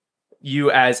idea,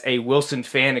 you as a Wilson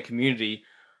fan and community,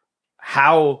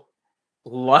 how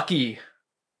lucky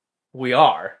we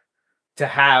are to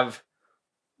have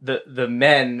the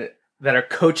men that are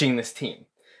coaching this team.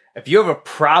 If you have a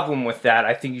problem with that,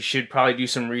 I think you should probably do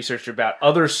some research about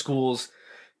other schools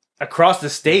across the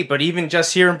state, but even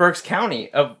just here in Berks County.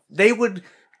 They would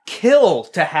kill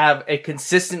to have a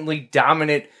consistently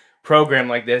dominant program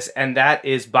like this, and that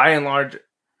is by and large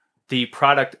the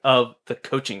product of the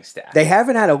coaching staff. They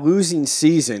haven't had a losing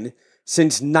season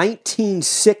since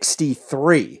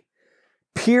 1963.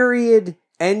 Period.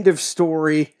 End of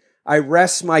story. I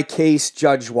rest my case,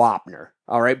 Judge Wapner.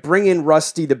 All right, bring in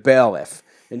Rusty the bailiff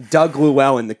and Doug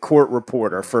Llewellyn, the court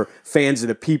reporter for fans of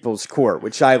the People's Court,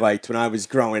 which I liked when I was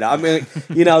growing up. I mean,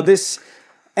 this...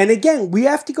 And again, we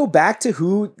have to go back to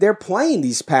who they're playing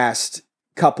these past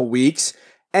couple weeks.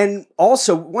 And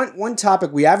also, one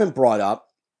topic we haven't brought up,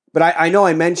 but I know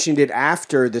I mentioned it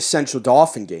after the Central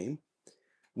Dauphin game.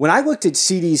 When I looked at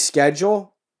CD's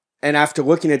schedule, and after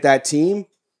looking at that team,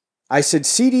 I said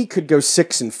CD could go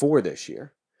 6-4 this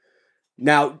year.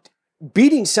 Now,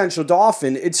 beating Central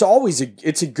Dauphin, it's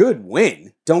a good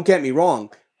win. Don't get me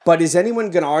wrong. But is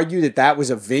anyone going to argue that was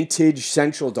a vintage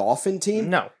Central Dauphin team?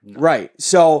 No. Right.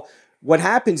 So what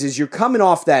happens is you're coming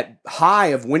off that high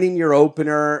of winning your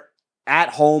opener at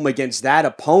home against that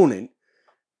opponent,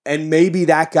 and maybe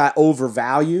that got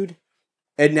overvalued.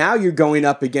 And now you're going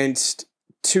up against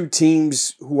two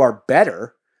teams who are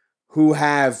better, who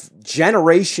have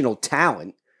generational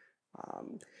talent.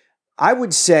 I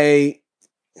would say,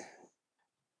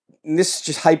 and this is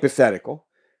just hypothetical,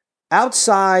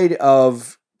 outside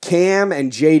of Cam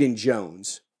and Jaden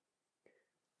Jones,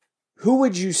 who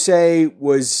would you say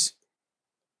was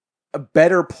a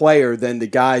better player than the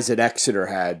guys at Exeter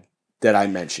had that I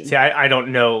mentioned? See, I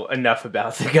don't know enough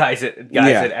about the guys at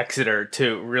Exeter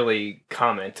to really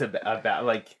comment about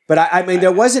like. But I mean,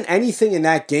 there wasn't anything in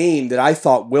that game that I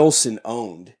thought Wilson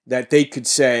owned that they could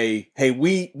say, "Hey,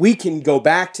 we can go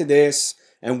back to this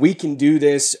and we can do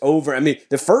this over." I mean,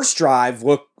 the first drive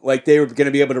looked like they were going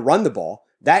to be able to run the ball.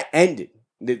 That ended.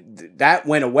 That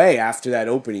went away after that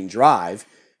opening drive,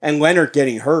 and Leonard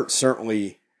getting hurt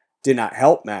certainly did not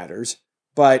help matters.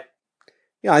 But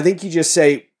I think you just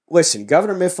say, listen,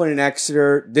 Governor Mifflin and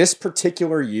Exeter, this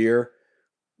particular year,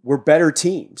 were better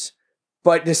teams.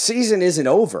 But the season isn't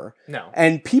over. No.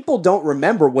 And people don't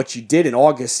remember what you did in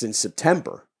August and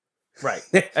September. Right.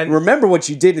 And remember what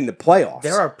you did in the playoffs.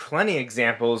 There are plenty of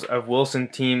examples of Wilson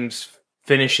teams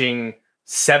finishing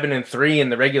 7-3 in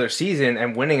the regular season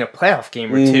and winning a playoff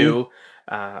game or two,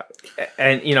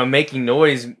 and making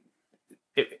noise.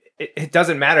 It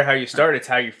doesn't matter how you start; it's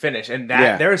how you finish. And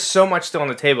there is so much still on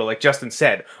the table. Like Justin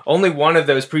said, only one of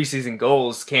those preseason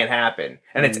goals can't happen,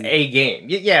 and it's a game.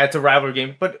 Yeah, it's a rivalry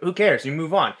game, but who cares? You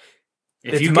move on.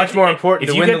 It's much more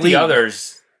important to win the league. If you get the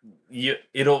others,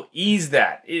 it'll ease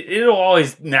that. It'll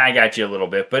always nag at you a little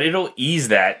bit, but it'll ease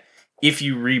that if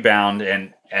you rebound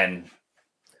and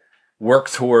work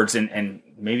towards and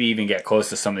maybe even get close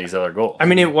to some of these other goals. I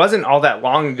mean, it wasn't all that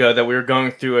long ago that we were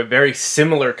going through a very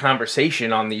similar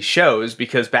conversation on these shows,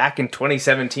 because back in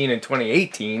 2017 and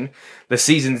 2018, the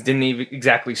seasons didn't even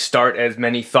exactly start as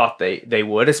many thought they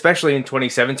would, especially in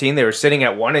 2017. They were sitting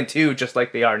at 1-2, just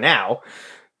like they are now,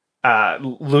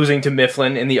 losing to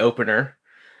Mifflin in the opener.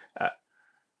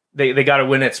 They got a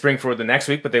win at Springford the next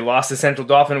week, but they lost to Central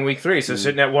Dauphin in week 3, so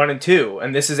sitting at 1-2.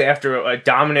 And this is after a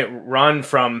dominant run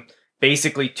from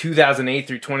basically 2008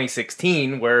 through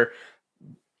 2016, where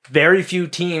very few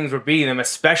teams were beating them,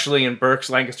 especially in Berks,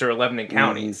 Lancaster, Lebanon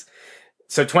counties.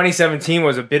 So 2017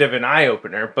 was a bit of an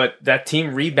eye-opener, but that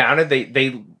team rebounded.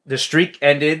 The streak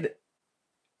ended,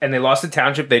 and they lost to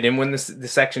Township. They didn't win the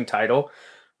section title,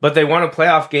 but they won a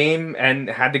playoff game and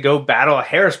had to go battle a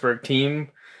Harrisburg team.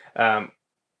 They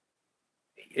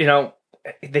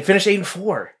finished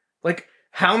 8-4. Like,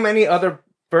 how many other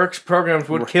Berks programs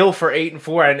would kill for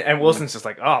 8-4, and Wilson's just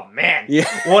like, oh man,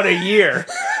 what a year.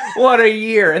 What a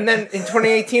year. And then in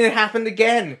 2018 it happened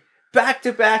again.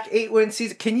 Back-to-back 8-win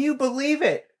season. Can you believe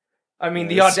it? I mean,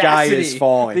 the audacity. Sky is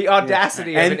falling. The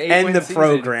audacity of an 8-win season.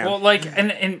 Program. Well,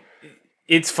 and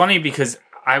it's funny because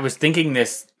I was thinking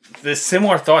the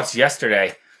similar thoughts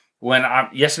yesterday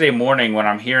yesterday morning when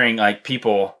I'm hearing like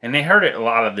people, and they heard it a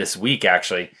lot of this week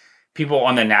actually, people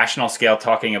on the national scale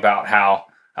talking about how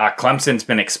Clemson's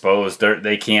been exposed.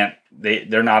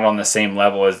 They're not on the same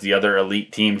level as the other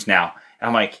elite teams now. And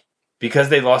I'm like, because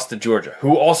they lost to Georgia,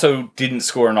 who also didn't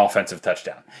score an offensive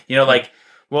touchdown.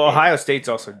 Well, Ohio State's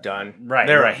also done. Right.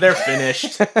 They're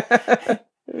finished.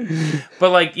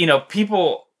 But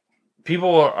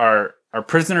people are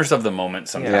prisoners of the moment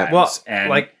sometimes. Yeah. Well,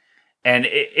 and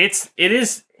it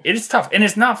is tough, and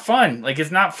it's not fun. Like,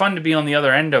 it's not fun to be on the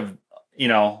other end of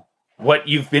what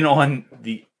you've been on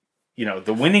the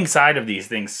winning side of these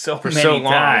things for many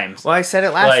times. Well, I said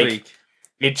it last week.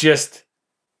 It just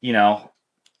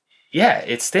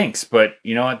it stinks, but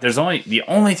you know what? The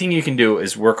only thing you can do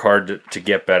is work hard to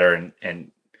get better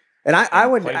and I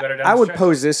would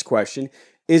pose this question: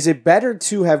 is it better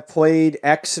to have played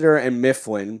Exeter and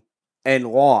Mifflin and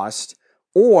lost,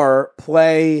 or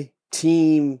play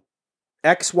team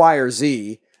X, Y, or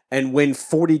Z and win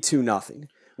 42-0,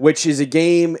 which is a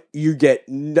game you get?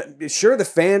 Sure, the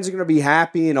fans are going to be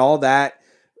happy and all that.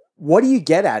 What do you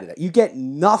get out of that? You get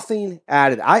nothing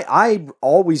out of it. I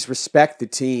always respect the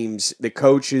teams, the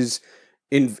coaches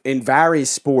in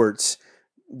various sports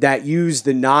that use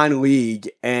the non-league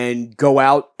and go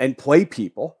out and play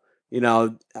people,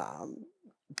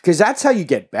 because that's how you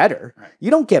get better. Right. You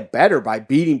don't get better by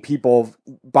beating people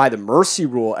by the mercy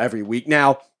rule every week.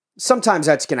 Now, sometimes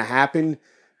that's going to happen.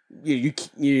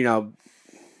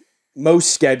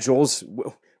 Most schedules,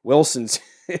 Wilson's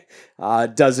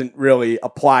doesn't really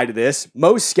apply to this.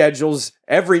 Most schedules,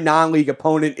 every non-league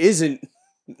opponent isn't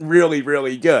really,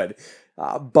 really good.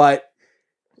 But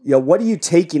what are you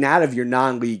taking out of your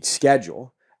non-league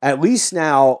schedule? At least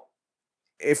now,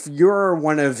 if you're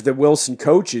one of the Wilson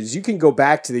coaches, you can go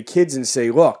back to the kids and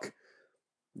say, look,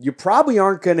 you probably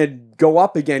aren't going to go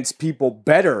up against people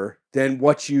better than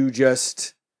what you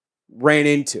just ran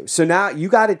into. So now you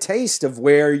got a taste of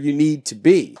where you need to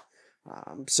be.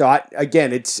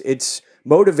 Again, it's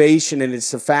motivation, and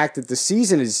it's the fact that the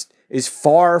season is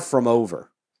far from over.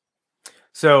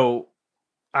 So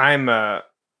I'm a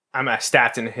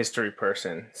stats and history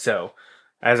person. So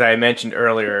as I mentioned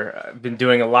earlier, I've been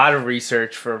doing a lot of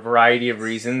research for a variety of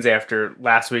reasons after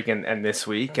last week and this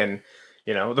week. And,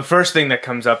 the first thing that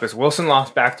comes up is Wilson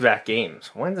lost back-to-back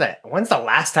games. When's the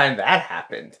last time that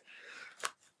happened?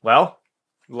 Well,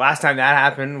 the last time that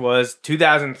happened was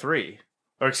 2003.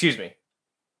 Or excuse me.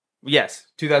 Yes,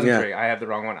 2003. Yeah. I have the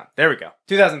wrong one up. There we go.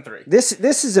 2003.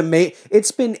 This is amazing.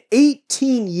 It's been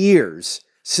 18 years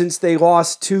since they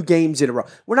lost 2 games in a row.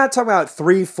 We're not talking about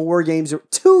 3-4 games,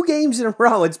 2 games in a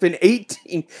row. It's been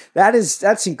 18.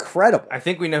 That's incredible. I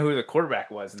think we know who the quarterback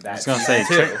was in that. I was going to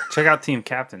say, check out team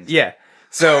captains. Yeah.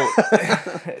 So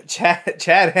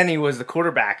Chad Henne was the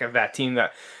quarterback of that team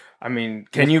that,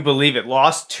 can you believe it?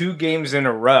 Lost 2 games in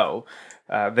a row.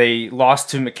 They lost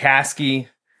to McCaskey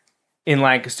in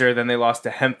Lancaster, then they lost to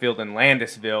Hempfield and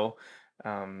Landisville.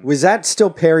 Was that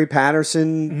still Perry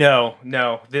Patterson? No.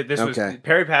 This was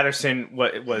Perry Patterson.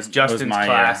 What was Justin's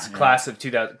class of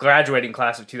 2000, graduating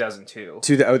class of 2002.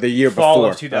 The year Fall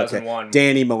before. Of 2001. Okay.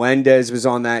 Danny Melendez was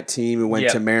on that team and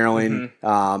went to Maryland.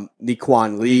 Mm-hmm.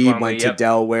 Nequan Lee went to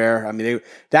Delaware.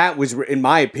 That was, in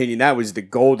my opinion, that was the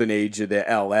golden age of the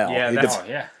LL.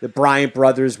 Yeah, the Bryant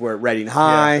brothers were at Reading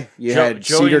High. Yeah. You had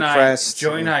Cedar Crest.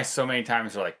 Joey and I so many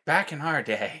times were like, back in our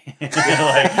day.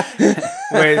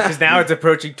 Because now it's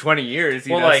approaching 20 years.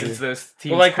 Since those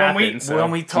teams happened,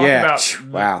 when we talk about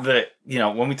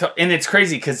when we talk, and it's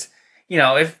crazy because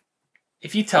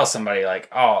if you tell somebody like,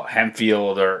 oh,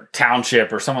 Hempfield or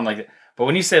Township or someone like that, but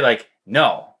when you say like,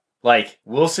 no, like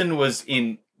Wilson was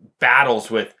in battles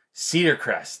with Cedar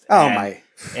Crest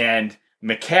and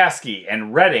McCaskey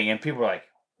and Reading, and people were like,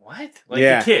 what? Like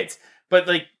the kids. But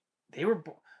like they were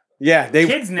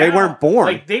kids now, they weren't born.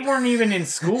 Like they weren't even in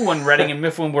school when Reading and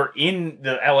Mifflin were in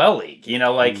the LL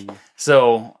League,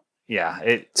 so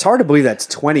it's hard to believe that's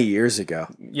 20 years ago.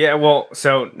 Yeah, well,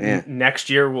 so next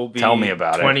year will be tell me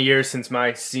about 20 years since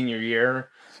my senior year.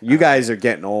 You guys are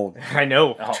getting old. I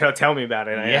know. Oh. Tell me about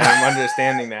it. I'm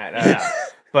understanding that.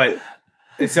 But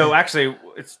so actually,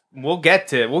 we'll get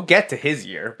to his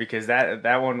year because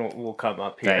that one will come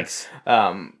up here. Thanks.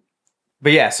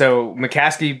 But yeah, so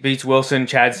McCaskey beats Wilson,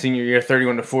 Chad's senior year,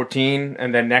 31-14,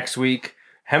 and then next week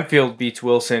Hempfield beats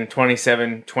Wilson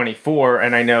 27-24,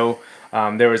 and I know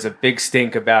there was a big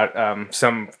stink about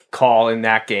some call in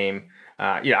that game.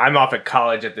 I'm off at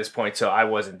college at this point, so I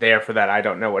wasn't there for that. I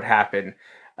don't know what happened.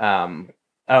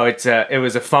 It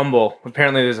was a fumble.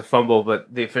 Apparently, there's a fumble,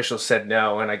 but the officials said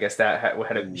no, and I guess that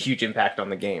had a huge impact on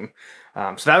the game.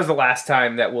 So that was the last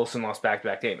time that Wilson lost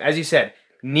back-to-back game. As you said,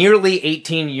 nearly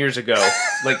 18 years ago,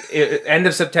 end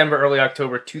of September, early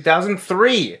October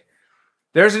 2003.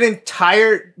 There's an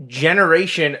entire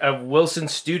generation of Wilson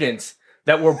students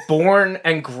that were born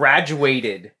and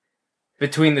graduated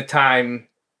between the time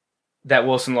that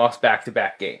Wilson lost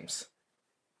back-to-back games.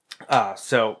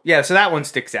 So that one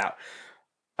sticks out.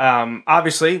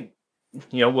 Obviously,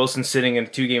 Wilson's sitting in a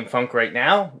 2-game funk right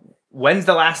now. When's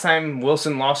the last time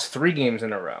Wilson lost 3 games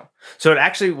in a row? So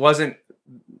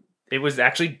it was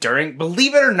actually during,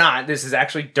 believe it or not, this is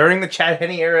actually during the Chad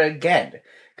Henne era again,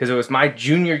 because it was my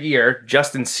junior year,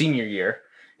 Justin's senior year,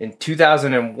 in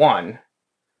 2001,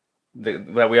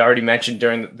 that we already mentioned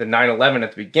during the 9/11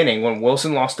 at the beginning, when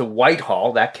Wilson lost to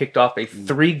Whitehall. That kicked off a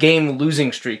 3-game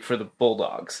losing streak for the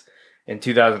Bulldogs in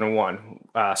 2001.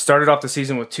 Started off the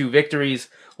season with 2 victories,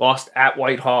 lost at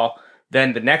Whitehall.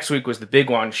 Then the next week was the big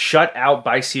one, shut out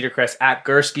by Cedar Crest at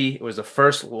Gursky. It was the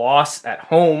first loss at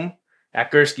home at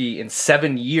Gursky in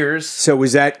 7 years. So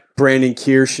was that Brandon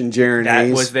Kirsch and Jaron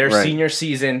Hayes? That was their senior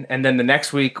season. And then the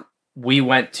next week, we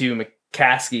went to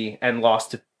McCaskey and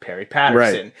lost to Perry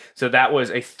Patterson. Right. So that was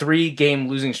a 3-game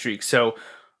losing streak. So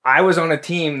I was on a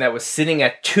team that was sitting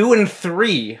at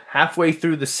 2-3 halfway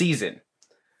through the season.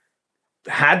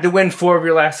 Had to win 4 of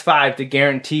your last 5 to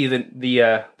guarantee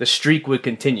the streak would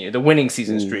continue. The winning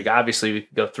season streak. Obviously, we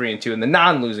could go 3-2, and the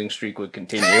non-losing streak would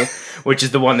continue, which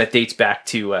is the one that dates back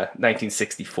to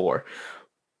 1964.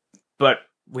 But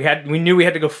we knew we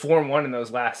had to go 4-1 in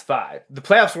those last 5. The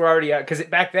playoffs were already out because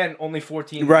back then only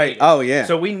 14. Right. Oh yeah.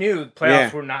 So we knew the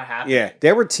playoffs were not happening. Yeah,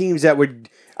 there were teams that would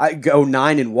go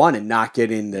 9-1 and not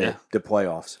get in the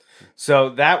playoffs. So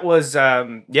that was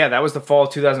the fall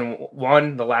of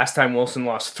 2001, the last time Wilson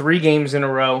lost 3 games in a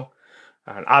row.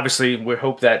 And obviously, we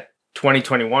hope that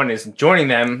 2021 is joining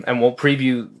them, and we'll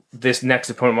preview this next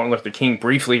opponent, Martin Luther King,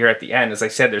 briefly here at the end. As I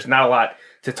said, there's not a lot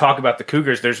to talk about the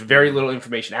Cougars. There's very little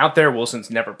information out there. Wilson's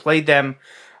never played them.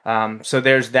 So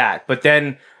there's that. But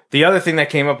then the other thing that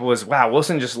came up was, wow,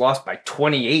 Wilson just lost by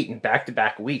 28 in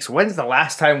back-to-back weeks. When's the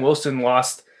last time Wilson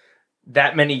lost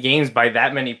that many games by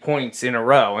that many points in a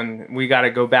row? And we got to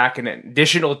go back an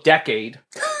additional decade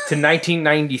to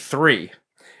 1993.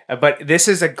 But this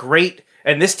is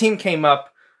and this team came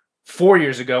up 4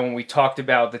 years ago when we talked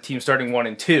about the team starting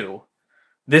 1-2.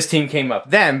 This team came up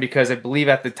then because I believe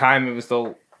at the time it was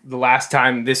the last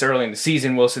time this early in the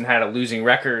season Wilson had a losing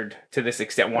record to this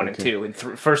extent, 1-2 in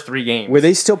first 3 games. Were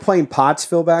they still playing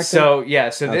Pottsville back then?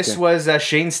 This was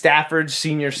Shane Stafford's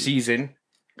senior season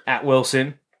at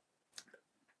Wilson.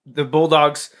 The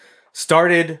Bulldogs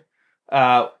started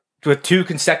with 2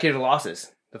 consecutive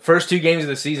losses. The first 2 games of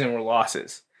the season were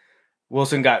losses.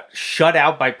 Wilson got shut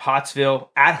out by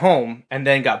Pottsville at home and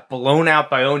then got blown out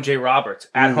by Owen J. Roberts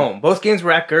at home. Both games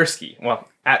were at Gursky,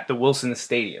 at the Wilson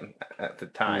Stadium at the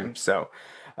time. So,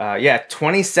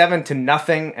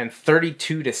 27-0 and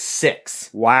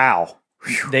 32-6. Wow.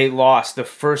 They lost the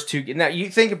first 2. Now, you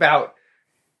think about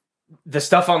the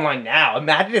stuff online now.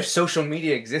 Imagine if social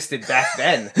media existed back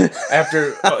then.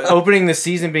 After opening the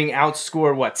season being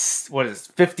outscored, what is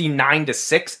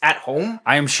 59-6 at home?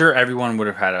 I am sure everyone would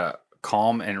have had a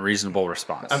calm and reasonable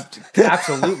response.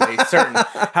 Absolutely, certain.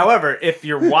 However, if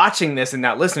you're watching this and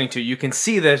not listening to it, you can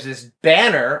see there's this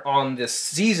banner on this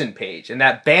season page, and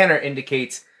that banner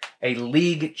indicates a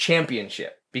league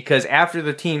championship. Because after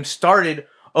the team started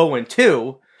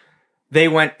 0-2, they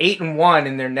went 8-1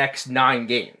 in their next 9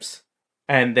 games.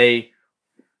 And they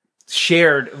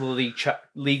shared the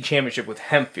league championship with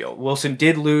Hempfield. Wilson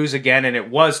did lose again, and it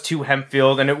was to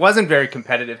Hempfield, and it wasn't very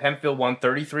competitive. Hempfield won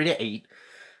 33-8,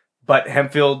 but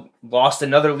Hempfield lost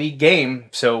another league game,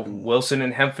 so Wilson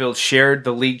and Hempfield shared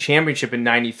the league championship in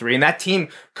 93, and that team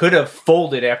could have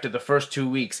folded after the first 2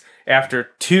 weeks after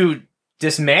 2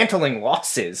 dismantling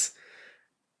losses,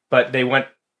 but they went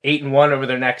 8-1 over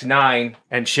their next 9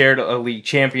 and shared a league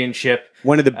championship.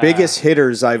 One of the biggest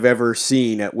hitters I've ever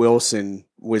seen at Wilson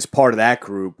was part of that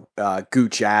group,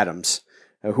 Gooch Adams,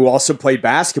 who also played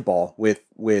basketball with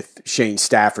Shane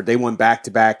Stafford. They won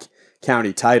back-to-back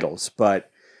county titles. But,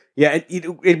 yeah,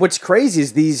 what's crazy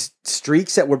is these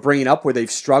streaks that we're bringing up where they've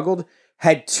struggled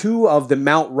had 2 of the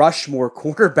Mount Rushmore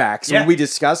quarterbacks. Yeah. When we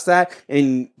discussed that,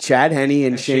 in Chad Henne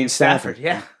and Shane Stafford.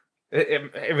 Yeah.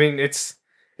 I mean, it's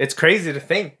crazy to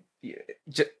think.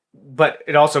 But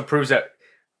it also proves that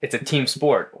it's a team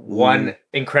sport. One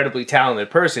incredibly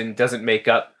talented person doesn't make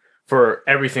up for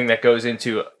everything that goes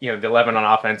into the 11 on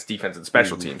offense, defense, and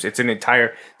special teams. It's an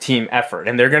entire team effort,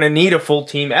 and they're going to need a full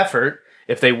team effort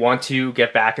if they want to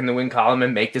get back in the win column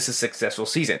and make this a successful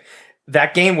season.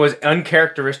 That game was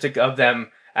uncharacteristic of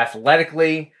them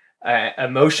athletically,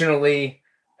 emotionally.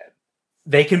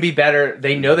 They can be better.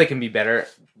 They know they can be better.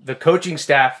 The coaching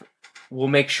staff will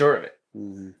make sure of it.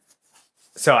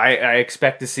 So I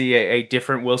expect to see a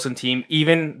different Wilson team,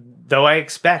 even though I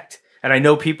expect, and I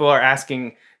know people are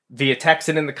asking via text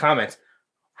and in the comments,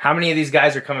 how many of these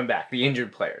guys are coming back, the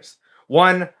injured players?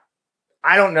 One,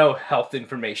 I don't know health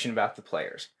information about the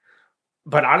players.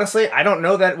 But honestly, I don't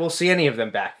know that we'll see any of them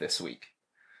back this week.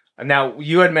 Now,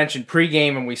 you had mentioned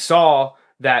pregame, and we saw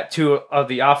that 2 of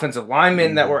the offensive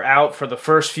linemen that were out for the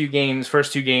first 2 games,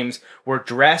 were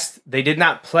dressed. They did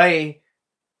not play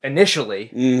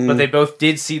initially, but they both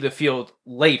did see the field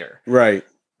later. Right.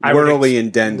 Worley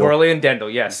and Dendle. Worley and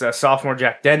Dendle, yes. Sophomore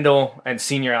Jack Dendle and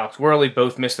senior Alex Worley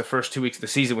both missed the first 2 weeks of the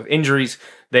season with injuries.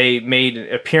 They made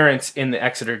an appearance in the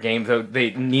Exeter game, though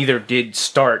they neither did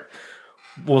start.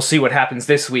 We'll see what happens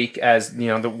this week as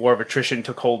the war of attrition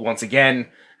took hold once again,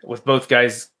 with both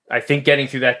guys, I think, getting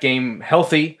through that game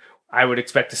healthy. I would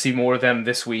expect to see more of them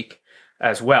this week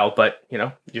as well, but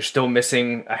you're still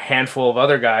missing a handful of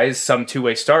other guys, some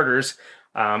 2-way starters.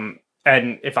 And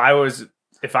if I was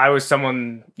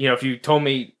someone, if you told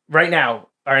me right now,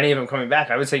 are any of them coming back,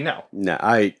 I would say no. No,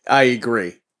 I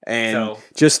agree. And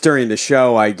just during the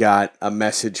show, I got a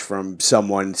message from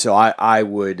someone, so I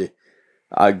would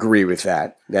agree with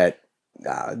that.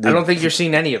 I don't think you're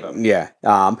seeing any of them. Yeah.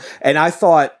 And I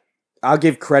thought, I'll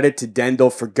give credit to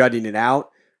Dendle for gutting it out.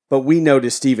 But we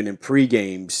noticed even in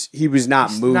pre-games, he was not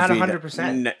moving. Not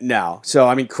 100%. No.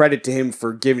 So, credit to him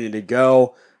for giving it a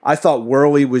go. I thought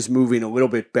Worley was moving a little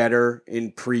bit better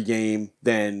in pre-game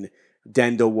than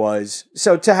Dendle was.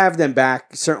 So, to have them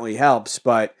back certainly helps.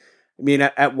 But,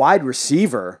 at wide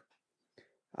receiver,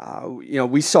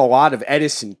 we saw a lot of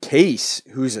Edison Case,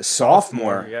 who's a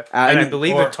sophomore. Yeah. And I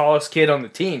believe the tallest kid on the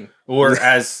team. Or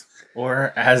as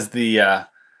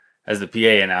the PA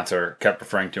announcer kept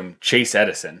referring to him, Chase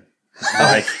Edison.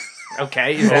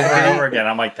 Okay, over and over again.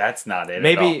 I'm like, that's not it.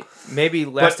 Maybe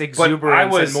less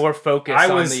exuberance and more focus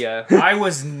on the. I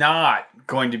was not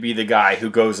going to be the guy who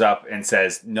goes up and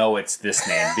says, "No, it's this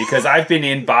name," because I've been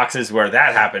in boxes where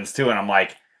that happens too, and I'm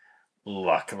like,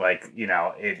 "Look,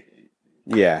 it."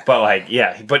 Yeah,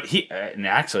 but he and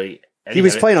actually. He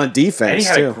was playing on defense, and he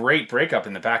had too. a great breakup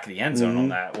in the back of the end zone on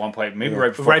that one play, maybe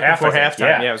right before halftime.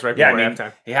 Yeah, it was right before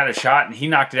halftime. He had a shot, and he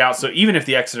knocked it out. So even if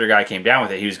the Exeter guy came down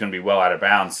with it, he was going to be well out of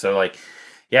bounds. So,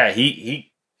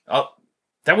 he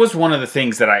that was one of the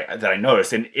things that I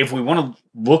noticed. And if we want to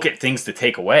look at things to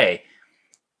take away,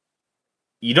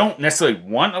 you don't necessarily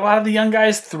want a lot of the young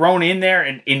guys thrown in there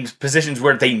and in positions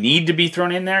where they need to be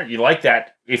thrown in there. You like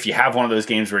that if you have one of those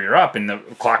games where you're up and the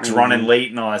clock's running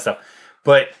late and all that stuff.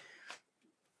 But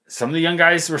some of the young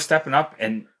guys were stepping up,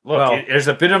 and look, there's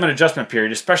a bit of an adjustment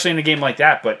period, especially in a game like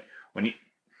that. But when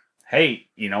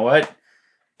you know what?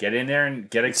 Get in there and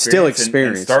get experience.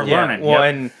 And start learning. Well,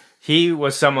 and he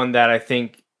was someone that I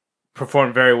think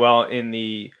performed very well in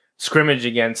the scrimmage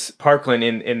against Parkland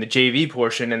in the JV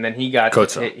portion, and then he got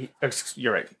Coatesville.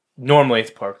 You're right. Normally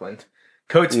it's Parkland.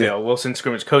 Coatesville, Wilson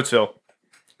scrimmage Coatesville.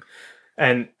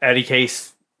 And Eddie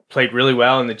Case played really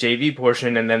well in the JV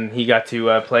portion, and then he got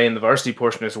to play in the varsity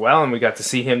portion as well, and we got to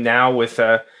see him now with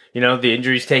the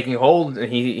injuries taking hold,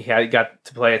 and he got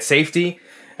to play at safety,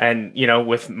 and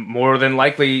with more than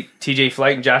likely TJ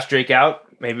Flight and Josh Drake out,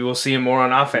 maybe we'll see him more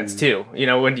on offense too.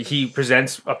 When he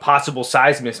presents a possible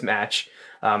size mismatch,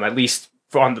 at least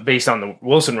based on the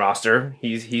Wilson roster,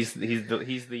 he's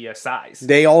the size.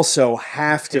 They also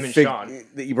have to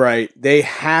They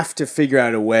have to figure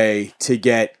out a way to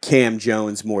get Cam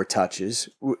Jones more touches.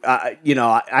 I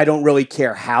don't really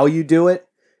care how you do it.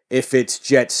 If it's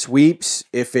jet sweeps,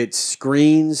 if it's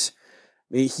screens,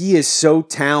 I mean, he is so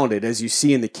talented, as you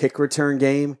see in the kick return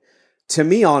game. To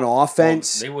me, on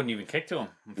offense, they wouldn't even kick to him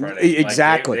on Friday.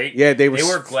 Exactly. They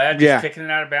were glad just kicking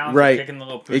it out of bounds, and kicking the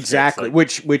little push exactly,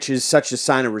 which is such a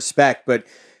sign of respect. But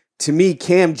to me,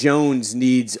 Cam Jones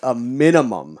needs a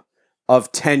minimum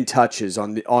of 10 touches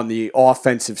on the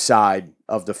offensive side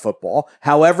of the football.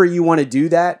 However you want to do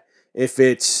that, if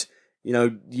it's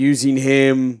using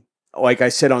him, like I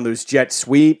said, on those jet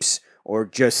sweeps, or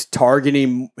just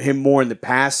targeting him more in the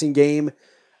passing game,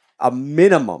 a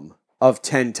minimum of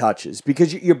 10 touches,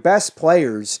 because your best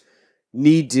players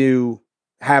need to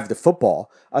have the football,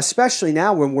 especially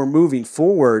now when we're moving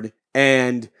forward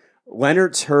and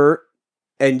Leonard's hurt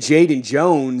and Jaden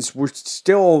Jones, we're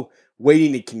still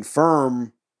waiting to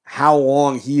confirm how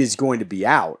long he is going to be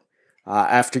out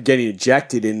after getting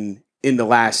ejected in the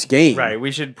last game. Right.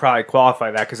 We should probably qualify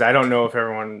that, because I don't know if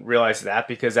everyone realized that,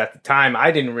 because at the time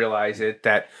I didn't realize it,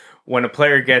 that when a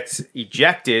player gets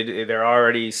ejected, they're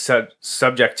already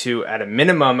subject to, at a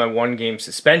minimum, a 1-game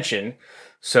suspension.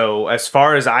 So as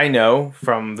far as I know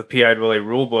from the PIAA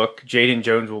rulebook, Jaden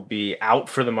Jones will be out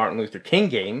for the Martin Luther King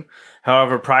game.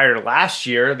 However, prior to last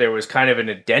year, there was kind of an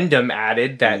addendum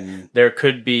added that there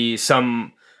could be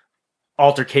some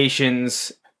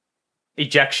altercations,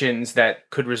 ejections that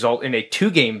could result in a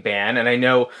 2-game ban. And I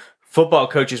know football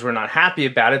coaches were not happy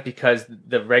about it, because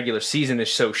the regular season is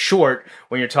so short.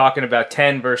 When you're talking about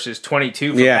 10 versus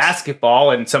 22 for basketball,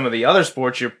 and some of the other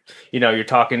sports, you're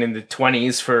talking in the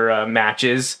 20s for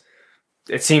matches.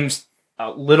 It seems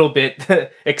a little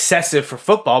bit excessive for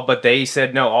football, but they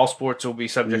said no, all sports will be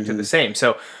subject to the same.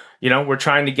 So, we're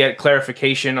trying to get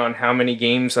clarification on how many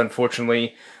games,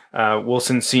 unfortunately,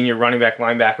 Wilson senior running back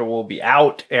linebacker will be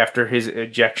out after his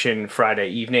ejection Friday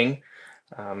evening.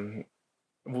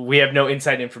 We have no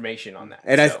inside information on that.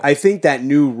 And I think that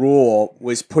new rule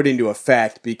was put into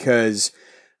effect because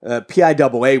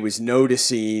PIAA was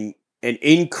noticing an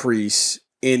increase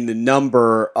in the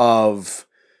number of,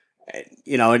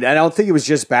 and I don't think it was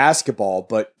just basketball,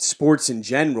 but sports in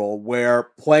general, where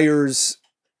players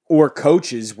or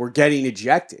coaches were getting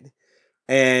ejected,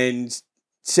 and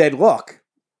said, look,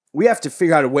 we have to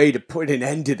figure out a way to put an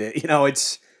end to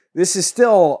it. This is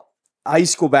still high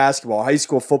school basketball, high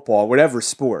school football, whatever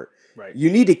sport. Right. You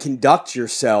need to conduct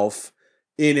yourself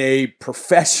in a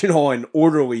professional and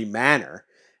orderly manner.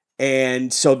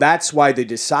 And so that's why they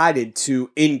decided to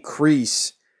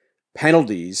increase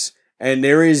penalties. And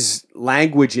there is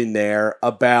language in there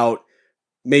about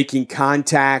making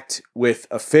contact with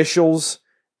officials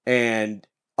and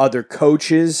other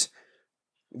coaches.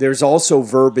 There's also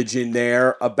verbiage in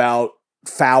there about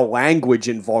foul language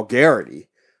and vulgarity,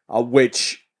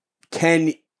 which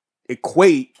can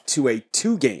equate to a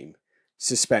 2-game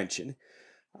suspension.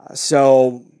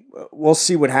 So we'll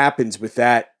see what happens with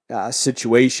that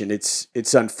situation.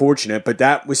 It's unfortunate, but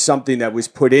that was something that was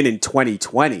put in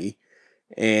 2020,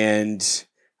 and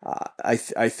I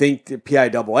think the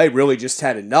PIAA really just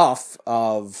had enough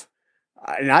of,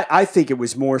 and I think it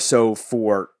was more so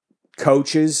for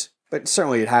coaches, but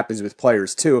certainly it happens with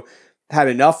players too, had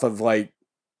enough of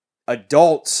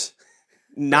adults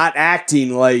not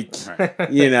acting like,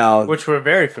 which we're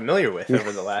very familiar with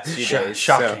over the last few days.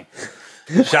 Shocking.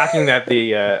 So, shocking that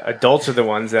the adults are the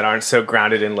ones that aren't so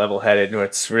grounded and level-headed.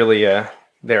 It's really,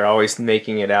 they're always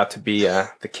making it out to be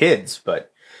the kids.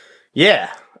 But,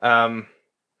 yeah. I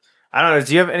don't know.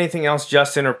 Do you have anything else,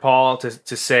 Justin or Paul,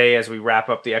 to say as we wrap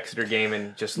up the Exeter game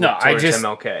and just look towards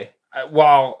MLK?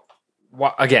 Well,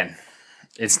 again,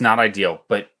 it's not ideal,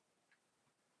 but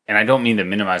and I don't mean to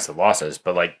minimize the losses,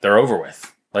 but they're over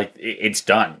with. It's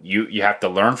done. You have to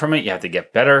learn from it. You have to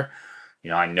get better.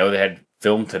 I know they had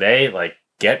film today.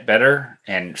 Get better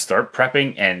and start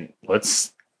prepping, and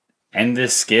let's end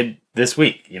this skid this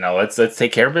week. Let's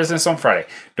take care of business on Friday.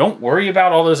 Don't worry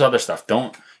about all those other stuff.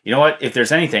 You know what? If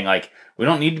there's anything, we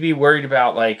don't need to be worried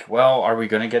about are we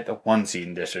going to get the 1 seed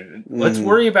in district? Let's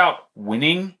worry about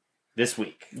winning this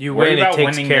week. You win, it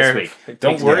takes care this week.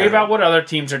 Don't worry about what other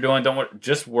teams are doing.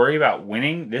 Just worry about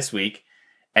winning this week.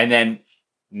 And then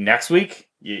next week,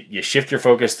 you shift your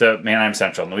focus to Manheim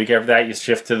Central. And the week after that, you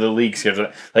shift to the league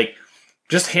schedule.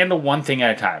 Just handle one thing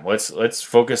at a time. Let's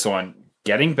focus on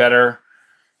getting better,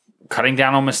 cutting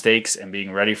down on mistakes, and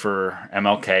being ready for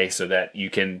MLK so that you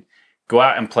can go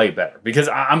out and play better. Because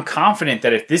I'm confident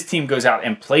that if this team goes out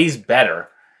and plays better,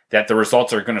 that the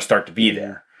results are going to start to be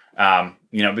there.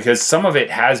 Because some of it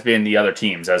has been the other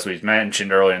teams, as we've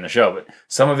mentioned earlier in the show, but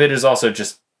some of it is also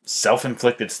just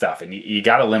self-inflicted stuff, and you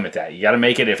got to limit that. You got to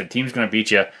make it, if a team's going to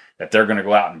beat you, that they're going to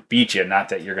go out and beat you, not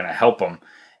that you're going to help them.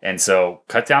 And so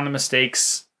cut down the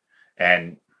mistakes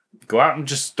and go out and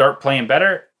just start playing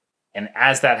better. And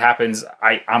as that happens,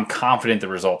 I'm confident the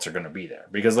results are going to be there,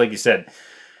 because like you said,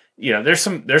 there's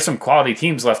some quality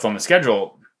teams left on the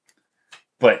schedule,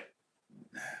 but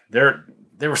there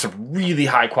were some really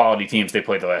high quality teams they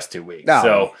played the last 2 weeks.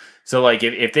 No. So like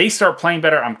if they start playing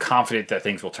better, I'm confident that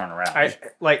things will turn around.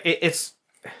 It's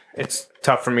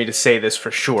tough for me to say this for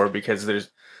sure, because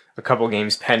there's a couple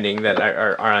games pending that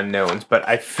are unknowns, but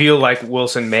I feel like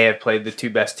Wilson may have played the two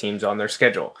best teams on their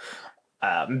schedule.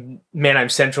 Manheim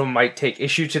Central might take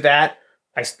issue to that.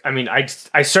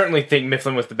 I certainly think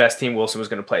Mifflin was the best team Wilson was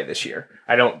going to play this year.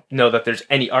 I don't know that there's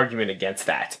any argument against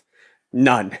that.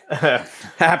 None.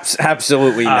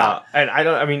 Absolutely not. And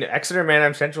Exeter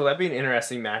Manheim Central, that'd be an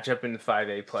interesting matchup in the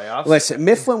 5A playoffs. Listen,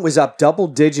 Mifflin was up double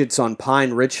digits on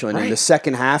Pine Richland in the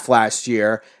second half last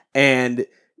year, and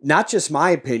not just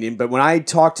my opinion, but when I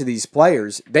talk to these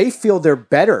players, they feel they're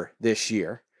better this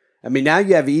year. I mean, now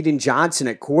you have Eden Johnson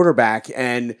at quarterback,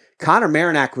 and Connor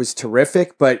Marinac was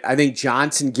terrific, but I think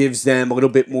Johnson gives them a little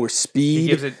bit more speed. He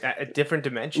gives it a different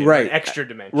dimension, right? An extra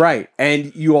dimension. Right.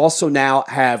 And you also now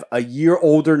have a year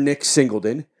older Nick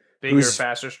Singleton, bigger, who's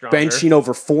faster, stronger, benching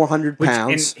over 400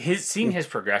 pounds. And seeing his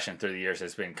progression through the years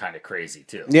has been kind of crazy,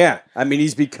 too. Yeah. I mean,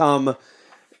 he's become...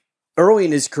 Early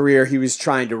in his career, he was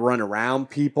trying to run around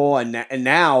people, and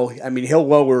now, I mean, he'll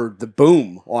lower the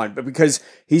boom on, but because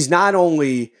he's not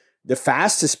only the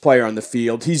fastest player on the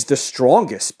field, he's the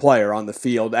strongest player on the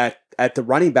field at the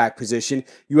running back position.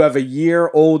 You have a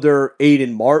year older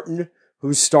Aiden Martin,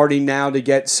 who's starting now to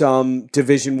get some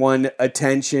Division I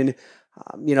attention.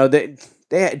 They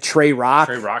had Trey Rock.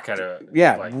 Trey Rock had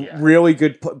really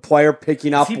good player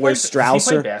picking up where Strausser. Does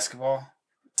he play basketball?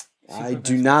 I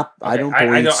do not. Okay. I don't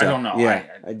believe so. I don't know. Yeah,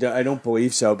 I don't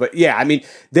believe so. But yeah, I mean,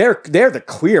 they're the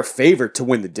clear favorite to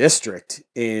win the district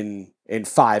in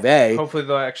 5A. Hopefully,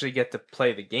 they'll actually get to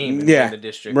play the game in the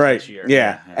district this year.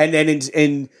 Yeah, and then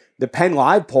in the Penn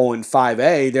Live poll in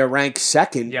 5A, they're ranked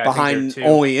second behind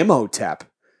only Imhotep,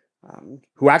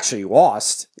 who actually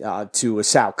lost to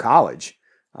LaSalle College.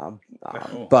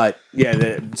 But yeah,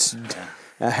 it's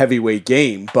a heavyweight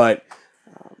game. But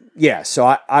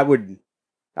so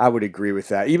I would agree with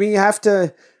that. You mean you have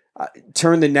to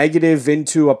turn the negative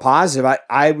into a positive.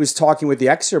 I was talking with the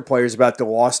Exeter players about the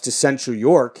loss to Central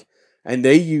York, and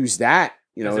they use that,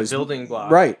 as a building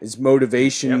block. Right, as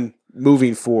motivation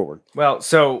moving forward. Well,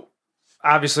 so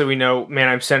obviously we know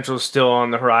Manheim Central is still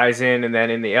on the horizon, and then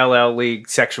in the LL League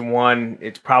Section 1,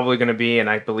 it's probably going to be, and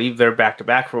I believe they're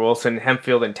back-to-back for Wilson,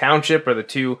 Hempfield and Township are the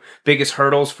two biggest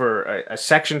hurdles for a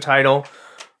section title.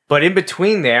 But in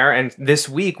between there, and this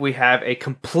week, we have a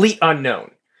complete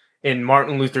unknown in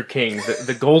Martin Luther King,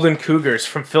 the Golden Cougars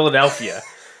from Philadelphia.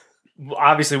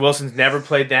 Obviously, Wilson's never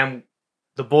played them.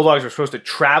 The Bulldogs were supposed to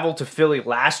travel to Philly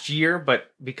last year,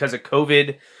 but because of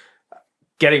COVID,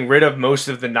 getting rid of most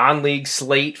of the non-league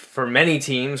slate for many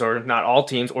teams, or not all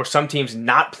teams, or some teams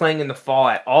not playing in the fall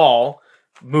at all,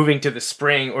 moving to the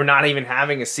spring, or not even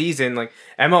having a season. Like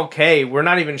MLK, we're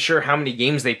not even sure how many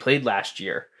games they played last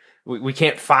year. We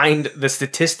can't find the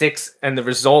statistics and the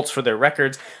results for their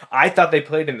records. I thought they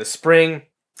played in the spring.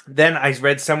 Then I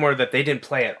read somewhere that they didn't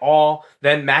play at all.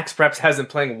 Then Max Preps has them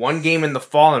playing one game in the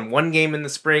fall and one game in the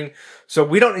spring. So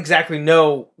we don't exactly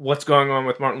know what's going on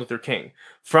with Martin Luther King.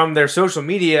 From their social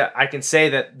media, I can say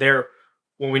that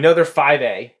we know they're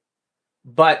 5A,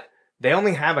 but they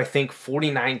only have, I think,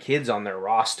 49 kids on their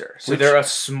roster. So they're a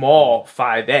small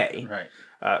 5A. Right.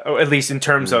 Or at least in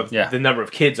terms of the number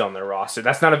of kids on their roster.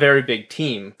 That's not a very big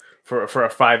team for a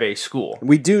 5A school.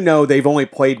 We do know they've only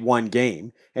played one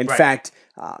game. In fact,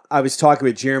 I was talking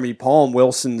with Jeremy Palm,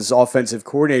 Wilson's offensive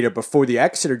coordinator, before the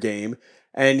Exeter game,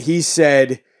 and he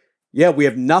said, we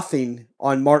have nothing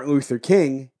on Martin Luther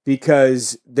King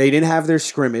because they didn't have their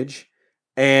scrimmage,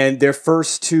 and their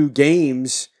first two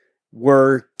games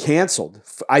were canceled.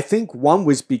 I think one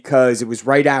was because it was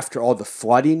right after all the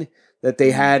flooding that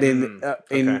they had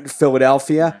in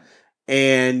Philadelphia.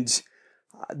 And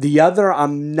the other,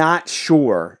 I'm not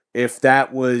sure if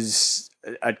that was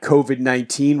a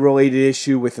COVID-19 related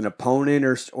issue with an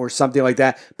opponent or something like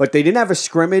that. But they didn't have a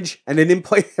scrimmage, and they didn't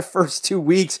play the first 2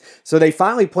 weeks. So they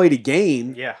finally played a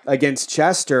game against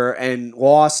Chester and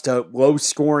lost a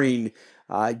low-scoring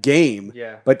game.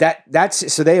 Yeah. But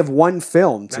that's so they have one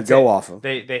film to go off of.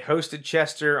 They hosted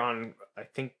Chester on, I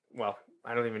think,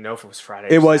 I don't even know if it was Friday.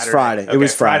 It was Friday. Okay, it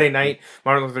was Friday night.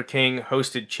 Martin Luther King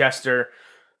hosted Chester.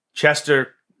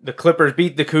 Chester the Clippers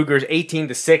beat the Cougars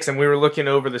 18-6, and we were looking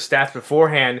over the stats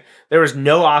beforehand. There was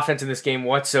no offense in this game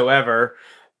whatsoever.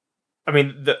 I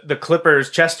mean, the Clippers,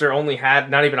 Chester only had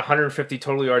not even 150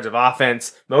 total yards of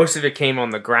offense. Most of it came on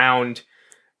the ground.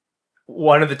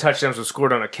 One of the touchdowns was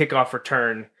scored on a kickoff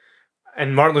return,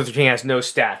 and Martin Luther King has no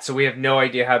stats, so we have no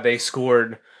idea how they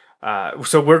scored.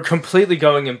 So we're completely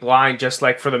going in blind, just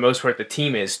like for the most part the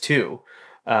team is too.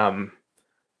 I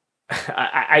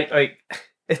like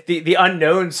the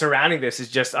unknown surrounding this is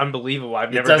just unbelievable.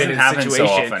 I've never been in a situation. So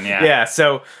often, yeah.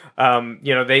 So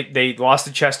they lost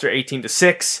to Chester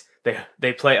 18-6.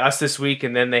 They play us this week,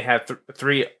 and then they have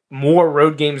three more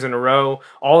road games in a row,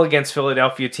 all against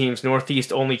Philadelphia teams,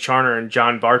 Northeast only Charner and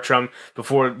John Bartram,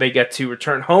 before they get to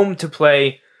return home.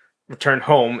 They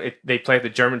play at the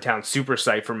Germantown Super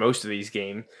Site for most of these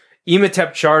games.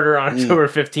 Ematep Charter on October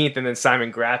 15th, and then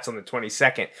Simon Gratz on the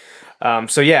 22nd.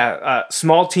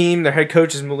 Small team. Their head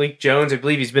coach is Malik Jones. I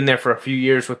believe he's been there for a few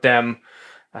years with them.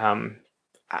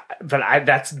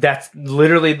 That's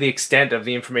literally the extent of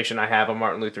the information I have on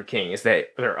Martin Luther King, is that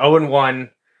they're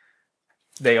 0-1.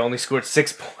 They only scored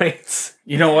 6 points.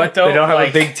 You know what, though? They don't have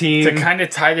a big team. To kind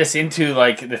of tie this into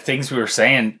like the things we were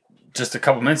saying just a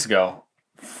couple minutes ago,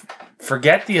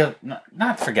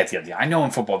 not forget the idea. I know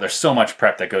in football there's so much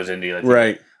prep that goes into it.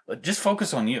 Right. Just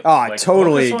focus on you. Oh, I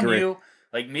totally agree.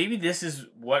 Like, maybe this is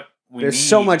what we There's need.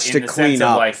 So much to clean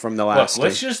up like, from the last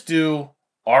let's just do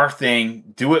our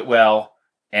thing, do it well,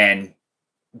 and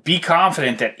be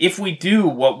confident that if we do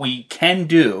what we can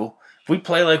do, if we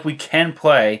play like we can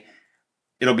play,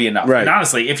 it'll be enough. Right. And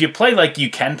honestly, if you play like you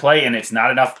can play and it's not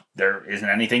enough, there isn't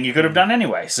anything you could have done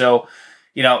anyway. So,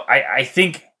 I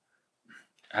think,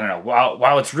 I don't know,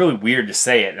 while it's really weird to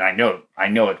say it, and I know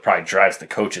it probably drives the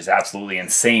coaches absolutely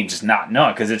insane just not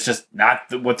knowing, because it's just not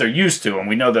what they're used to, and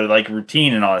we know they're like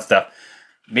routine and all that stuff.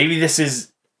 Maybe this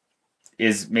is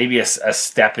maybe a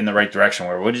step in the right direction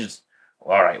where we're just,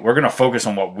 all right, we're going to focus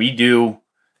on what we do.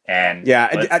 And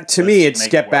to me, it's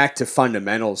get back to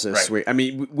fundamentals this week. I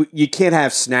mean, you can't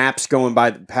have snaps going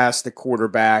past the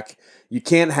quarterback. You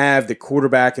can't have the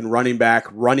quarterback and running back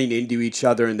running into each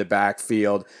other in the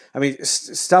backfield. I mean,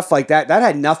 stuff like that. That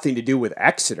had nothing to do with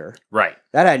Exeter. Right.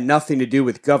 That had nothing to do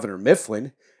with Governor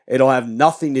Mifflin. It'll have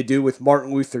nothing to do with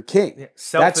Martin Luther King. Yeah,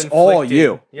 that's all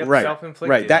you. Yep, right.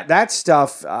 Self-inflicted. Right. That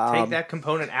stuff. Take that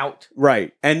component out.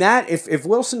 Right. And that if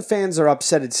Wilson fans are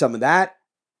upset at some of that,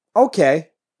 okay.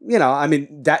 I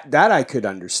mean, that I could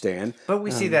understand. But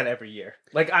we see that every year.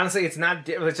 Like, honestly, it's not.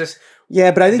 It's just.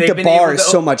 Yeah, but I think the bar is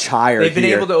so much higher. They've been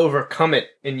able to overcome it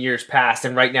in years past,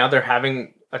 and right now they're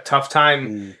having a tough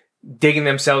time digging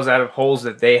themselves out of holes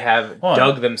that they have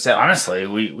dug themselves. Honestly,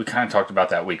 we kind of talked about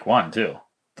that week one too.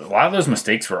 A lot of those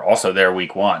mistakes were also there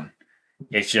week one.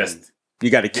 It's just you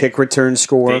got a kick return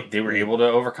score. They were able to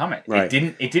overcome it. Right.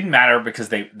 It didn't matter because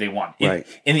they won. Right.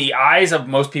 In the eyes of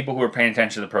most people who are paying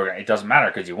attention to the program, it doesn't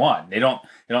matter because you won. They don't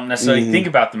necessarily think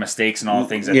about the mistakes and all the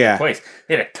things that took place.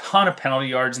 They had a ton of penalty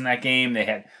yards in that game. They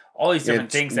had all these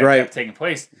different things that kept taking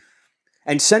place.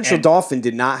 And Central Dauphin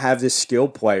did not have the skill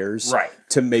players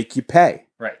to make you pay.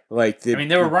 Right. Like they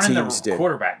were running the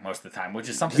quarterback most of the time, which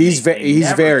is something he's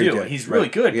very good. He's really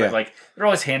good, but like they're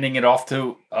always handing it off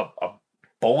to a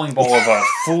bowling ball of a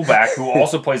fullback who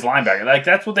also plays linebacker. Like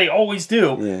that's what they always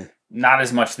do. Yeah. Not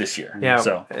as much this year. Yeah.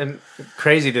 So and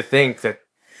crazy to think that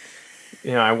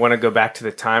I want to go back to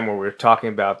the time where we were talking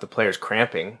about the players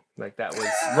cramping. Like that was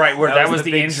right where that was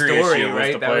the injury story, issue.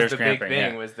 Right, the that was the cramping, big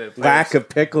thing. Was the lack of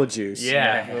pickle juice.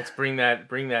 Yeah, let's bring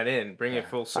that in. Bring it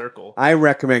full circle. I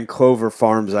recommend Clover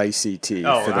Farms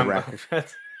ICT for the record.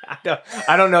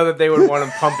 I don't know that they would want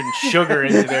them pumping sugar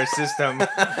into their system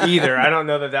either. I don't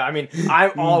know that. I mean,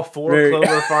 I'm all for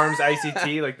Clover Farms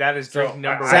ICT. Like that is drink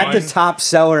number one. Is that the top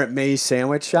seller at May's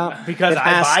Sandwich Shop? Because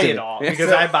I buy it all.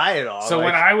 I buy it all. So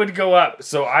when I would go up,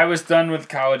 so I was done with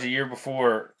college a year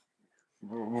before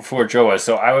Joe was.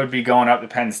 So I would be going up to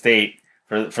Penn State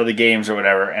for the games or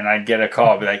whatever, and I'd get a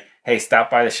call, be like, hey, stop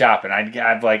by the shop, and I'd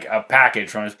have like a package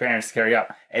from his parents to carry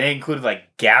up, and it included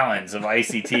like gallons of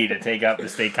ICT to take up to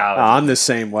State College. I'm the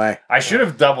same way. I should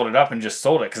have doubled it up and just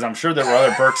sold it, because I'm sure there were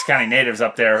other Berks County natives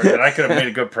up there that I could have made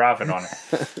a good profit on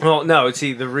it. Well, no,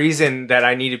 see, the reason that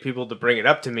I needed people to bring it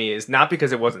up to me is not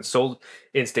because it wasn't sold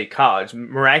in State College.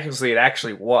 Miraculously, it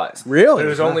actually was. Really? But it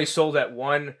was only sold at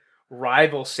one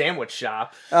rival sandwich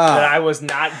shop that I was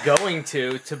not going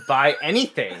to buy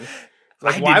anything.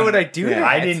 Like, why would I do that?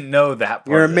 I didn't know that part.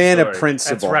 You're a man of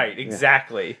principle. That's right,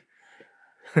 exactly.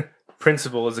 Yeah.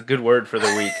 Principle is a good word for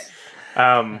the week.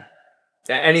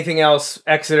 Anything else,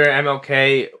 Exeter,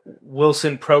 MLK,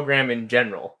 Wilson program in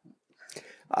general?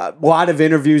 A lot of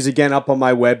interviews again up on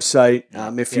my website.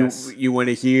 If you want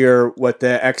to hear what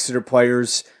the Exeter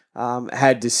players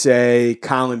had to say,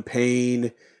 Colin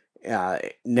Payne,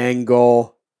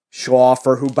 Nengel,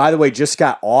 Schlaffer, who, by the way, just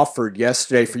got offered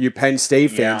yesterday for you Penn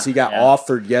State fans. He got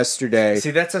offered yesterday.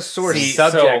 See, that's a sore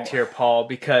subject here, Paul,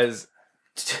 because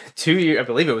I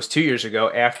believe it was 2 years ago,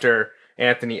 after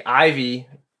Anthony Ivey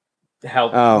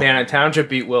helped Manor Township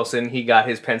beat Wilson, he got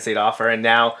his Penn State offer, and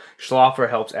now Schlaffer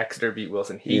helps Exeter beat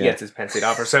Wilson. He gets his Penn State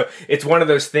offer. So it's one of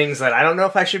those things that I don't know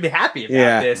if I should be happy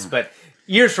about this, but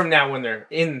years from now when they're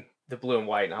in the blue and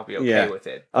white, and I'll be okay with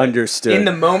it. But understood. in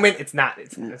the moment, it's not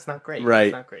great. Right.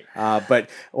 It's not great. But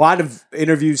a lot of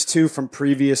interviews, too, from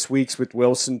previous weeks with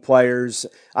Wilson players.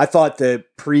 I thought the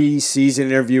preseason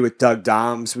interview with Doug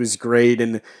Doms was great.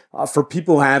 And for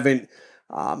people who haven't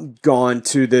gone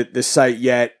to the site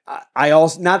yet, I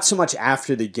also, not so much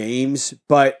after the games,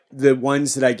 but the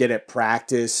ones that I get at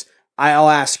practice, I'll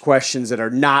ask questions that are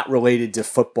not related to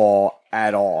football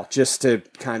at all, just to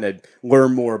kind of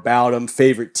learn more about them,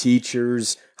 favorite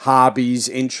teachers, hobbies,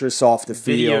 interests off the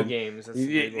field. Video games.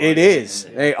 It is.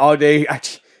 Hey, all day.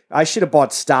 I should have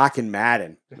bought stock in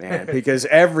Madden, man, because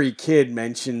every kid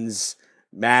mentions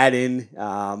Madden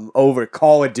over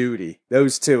Call of Duty.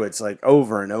 Those two, it's like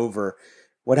over and over.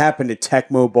 What happened to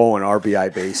Tecmo Bowl and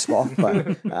RBI baseball?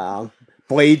 But,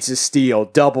 Blades of Steel,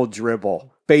 Double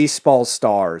Dribble, Baseball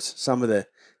Stars, some of the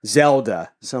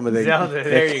Zelda,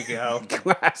 there you go,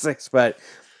 classics. But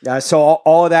so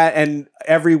all of that, and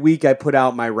every week I put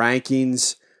out my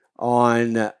rankings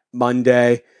on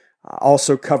Monday.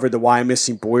 Also covered the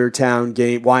Wyomissing Boyertown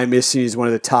game. Wyomissing is one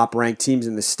of the top ranked teams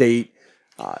in the state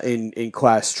in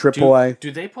Class AAA.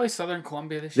 Do they play Southern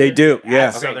Columbia this year? They do, yeah.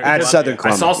 At Southern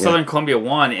Columbia. I saw Southern Columbia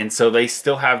won, and so they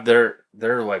still have their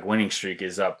like winning streak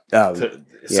is up to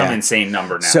some insane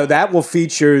number now. So that will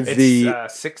feature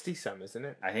it's 60 some, isn't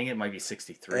it? I think it might be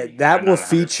 63. That will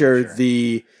feature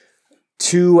the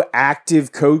two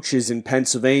active coaches in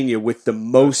Pennsylvania with the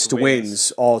most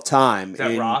wins all time. Is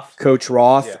that Roth? Coach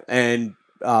Roth and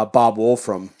Bob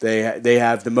Wolfram. They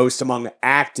have the most among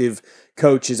active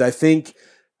coaches. I think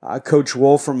Coach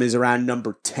Wolfram is around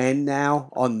number 10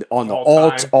 now on the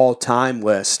all-time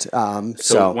list.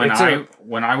 So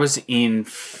when I was in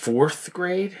 4th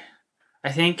grade,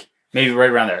 I think, maybe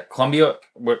right around there, Columbia,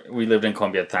 we lived in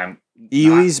Columbia at the time.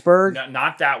 Elisburg?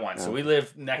 Not that one. So we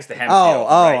live next to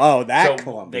Hempfield. That so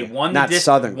Columbia. They won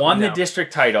the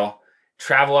district title,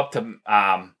 travel up to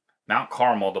Mount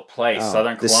Carmel to play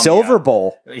Southern Columbia. The Silver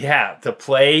Bowl. Yeah, to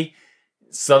play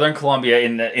Southern Columbia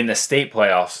in the state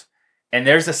playoffs. And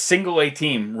there's a single A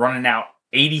team running out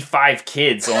 85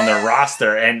 kids on their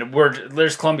roster, and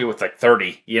there's Columbia with like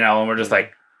 30, and we're just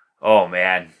like, oh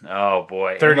man, oh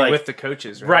boy, 30 with the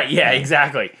coaches, right? Yeah,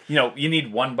 exactly. You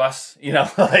need one bus.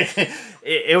 Like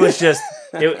it was just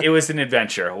it was an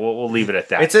adventure. We'll leave it at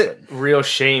that. It's a real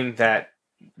shame that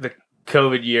the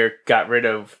COVID year got rid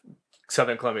of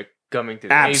Southern Columbia coming to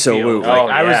the absolutely.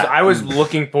 I was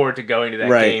looking forward to going to that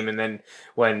game, and then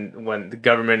when the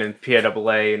government and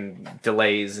PIAA and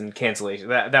delays and cancellation,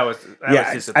 that was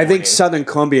disappointing. I think Southern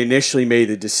Columbia initially made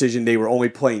the decision they were only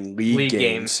playing league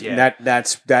games. Yeah. And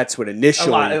that's what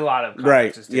initially a lot of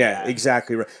conferences did that.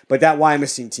 Exactly right. But that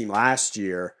Wyomissing team last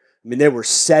year, I mean, there were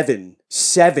seven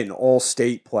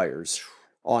all-state players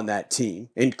on that team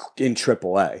in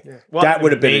AAA. Yeah. Well, that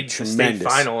would have been tremendous. State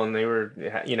final, and they were, they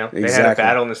had a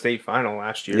battle in the state final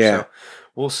last year. Yeah. So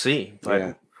we'll see.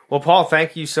 But well, Paul,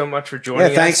 thank you so much for joining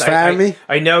us. Thanks for having me.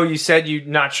 I know you said you're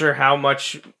not sure how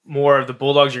much more of the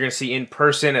Bulldogs you're going to see in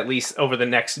person, at least over the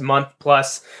next month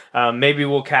plus. Maybe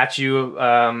we'll catch you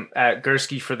at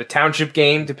Gursky for the township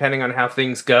game, depending on how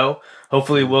things go.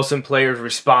 Hopefully Wilson players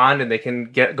respond and they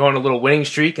can go on a little winning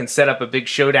streak and set up a big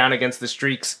showdown against the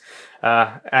Streaks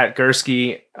at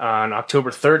Gursky on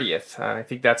October 30th. I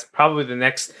think that's probably the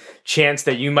next chance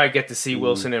that you might get to see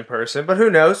Wilson in person. But who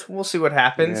knows? We'll see what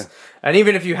happens. Yeah. And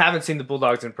even if you haven't seen the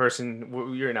Bulldogs in person,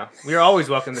 we're always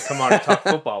welcome to come on and talk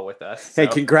football with us. So. Hey,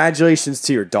 congratulations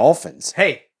to your Dolphins.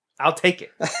 Hey, I'll take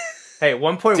it. Hey,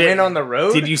 1 point win on the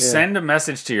road. Did you send a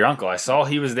message to your uncle? I saw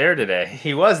he was there today.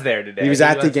 He was there today. He was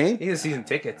at the game? He has season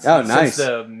tickets. Oh, nice. Since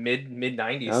the mid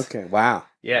 90s. Okay, wow.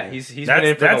 Yeah, he's been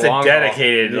in for the long haul. That's a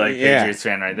dedicated Patriots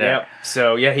fan right there. Yep.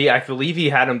 So I believe he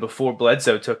had him before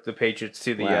Bledsoe took the Patriots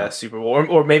to the Super Bowl,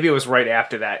 or maybe it was right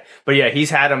after that. But yeah, he's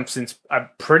had him since, I'm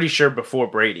pretty sure, before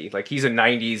Brady. Like, he's a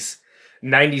 90s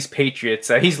 '90s Patriots.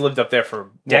 He's lived up there for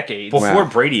decades. Before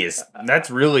Brady that's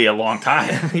really a long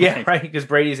time. Yeah, right. Because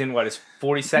Brady's in his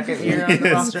 42nd year on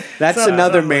the roster. That's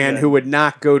another man who would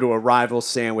not go to a rival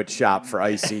sandwich shop for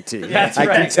ICT. That's I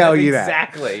right. can tell you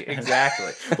Exactly.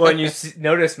 Well, and you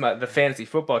notice the fantasy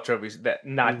football trophies that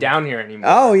not down here anymore.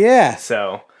 Oh yeah.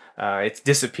 So it's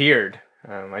disappeared.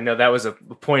 I know that was a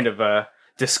point of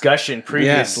discussion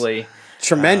previously. Yes.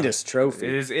 Tremendous trophy.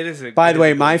 It is. By the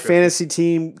way, my fantasy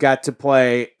team got to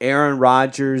play Aaron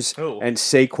Rodgers and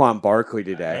Saquon Barkley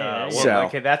today.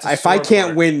 That's if I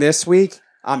can't win this week,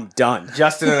 I'm done.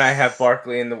 Justin and I have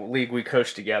Barkley in the league we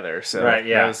coached together, so that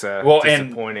was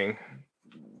disappointing.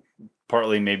 And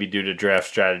partly maybe due to draft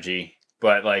strategy,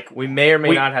 but we may or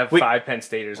may not have 5 Penn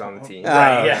Staters on the team.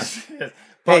 Right? Yes.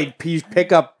 Hey,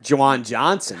 pick up Juwan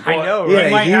Johnson. I know.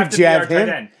 Right? Yeah, you jab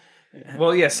him.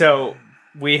 Well, yeah. So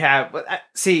we have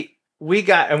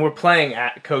we're playing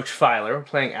at Coach Filer. We're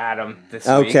playing Adam this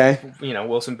week. Okay.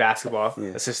 Wilson basketball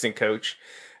assistant coach.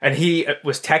 And he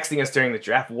was texting us during the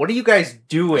draft. What are you guys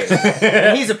doing?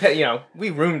 And he's we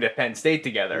roomed at Penn State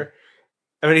together.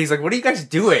 I mean, he's like, what are you guys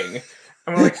doing?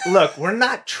 And we're like, look, we're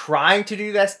not trying to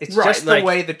do this. It's just the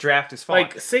way the draft is falling.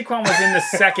 Saquon was in the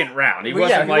second round. He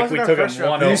wasn't we took him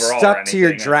one overall. You stuck to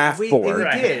your draft board. We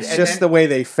did. It's just the way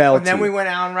they fell. And then we went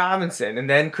Allen Robinson, and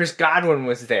then Chris Godwin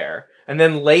was there. And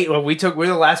then we're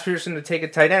the last person to take a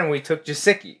tight end. We took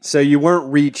Gesicki. So you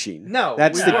weren't reaching. No,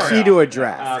 that's the key to a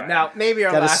draft. Now maybe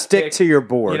our gotta last stick pick, to your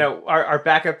board. Our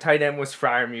backup tight end was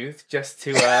Freiermuth, just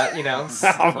to at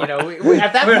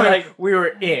that point we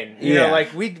were in.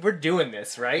 We're doing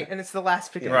this right, and it's the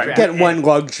last pick of the draft. Get one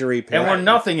luxury pick, and we're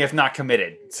nothing if not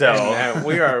committed. So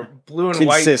we are blue and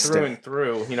white through and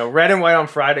through. Red and white on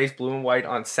Fridays, blue and white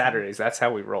on Saturdays. That's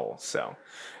how we roll. So.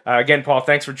 Again, Paul,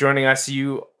 thanks for joining us.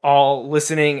 You all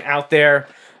listening out there,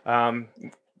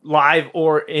 live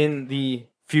or in the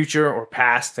future or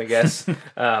past, I guess.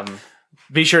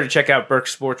 Be sure to check out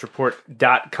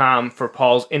BurkeSportsReport.com for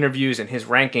Paul's interviews and his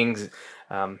rankings.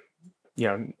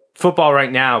 Football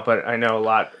right now, but I know a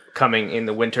lot coming in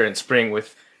the winter and spring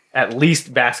with at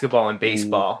least basketball and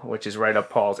baseball, which is right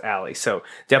up Paul's alley. So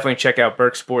definitely check out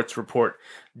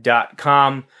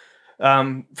BurkeSportsReport.com.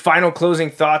 Final closing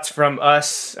thoughts from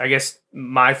us. I guess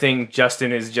my thing,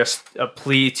 Justin, is just a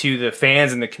plea to the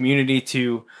fans and the community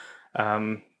to,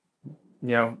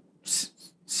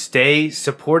 stay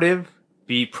supportive,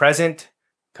 be present,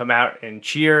 come out and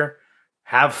cheer,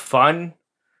 have fun.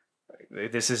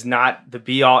 This is not the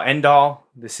be all end all.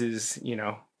 This is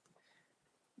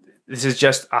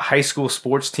just a high school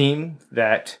sports team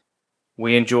that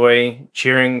we enjoy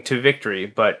cheering to victory,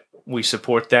 but we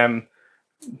support them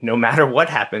no matter what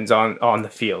happens on the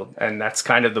field. And that's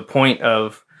kind of the point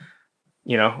of,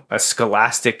 a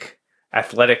scholastic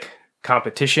athletic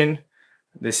competition.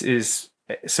 This is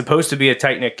supposed to be a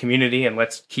tight-knit community, and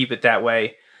let's keep it that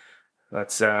way.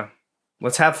 Let's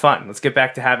have fun. Let's get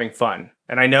back to having fun.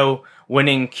 And I know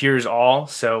winning cures all,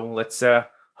 so let's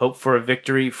hope for a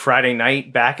victory Friday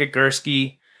night back at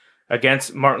Gursky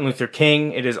against Martin Luther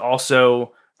King. It is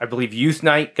also, I believe, Youth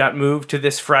Night got moved to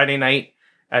this Friday night,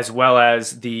 as well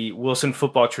as the Wilson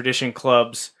Football Tradition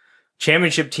Club's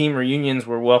championship team reunions.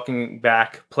 Were welcoming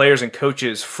back players and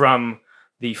coaches from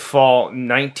the fall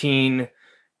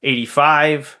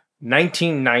 1985,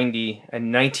 1990,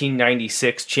 and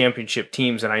 1996 championship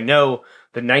teams. And I know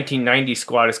the 1990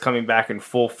 squad is coming back in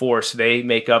full force. They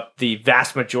make up the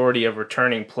vast majority of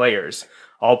returning players.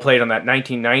 All played on that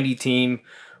 1990 team,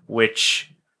 which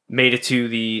made it to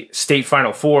the state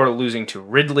Final Four, losing to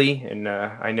Ridley, and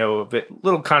I know a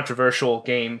little controversial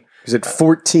game. Was it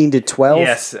 14-12?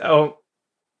 Yes. Oh,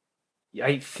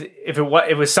 if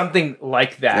it was something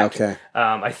like that. Okay.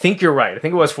 I think you're right. I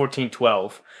think it was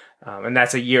 14-12, and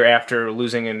that's a year after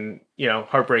losing in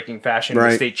heartbreaking fashion in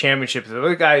the state championships. The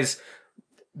other guys,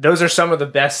 those are some of the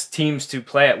best teams to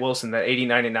play at Wilson. That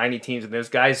 89 and 90 teams, and those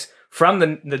guys from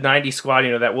the 90 squad,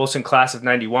 that Wilson class of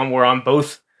 91, were on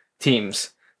both teams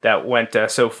that went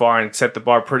so far and set the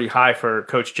bar pretty high for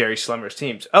Coach Jerry Slemmer's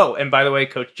teams. Oh, and by the way,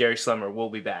 Coach Jerry Slemmer will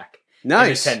be back in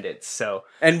attendance. So,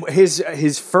 and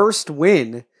his first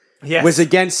win was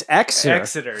against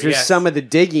Exeter. Just some of the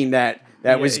digging that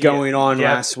was going on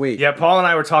last week. Yeah, Paul and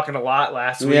I were talking a lot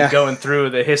last week, going through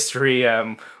the history.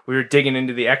 We were digging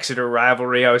into the Exeter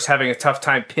rivalry. I was having a tough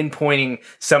time pinpointing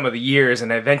some of the years,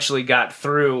 and I eventually got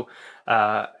through.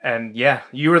 And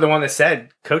you were the one that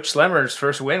said Coach Slemmer's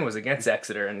first win was against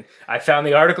Exeter, and I found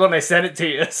the article and I sent it to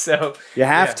you. So you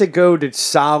have to go to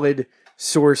solid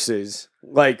sources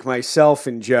like myself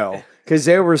and Joe because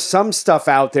there was some stuff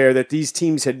out there that these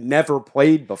teams had never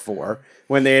played before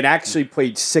when they had actually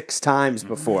played 6 times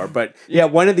before. But yeah,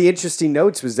 one of the interesting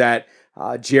notes was that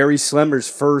Jerry Slemmer's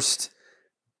first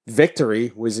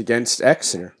victory was against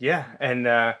Exeter. Yeah, and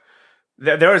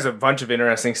there was a bunch of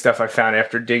interesting stuff I found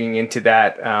after digging into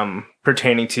that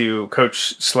pertaining to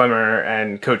Coach Slemmer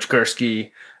and Coach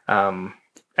Gursky,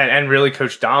 and really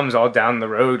Coach Doms all down the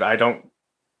road. I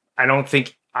don't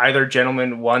think either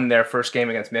gentleman won their first game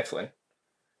against Mifflin.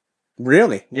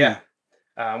 Really? Yeah.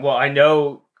 Well, I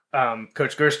know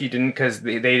Coach Gursky didn't, because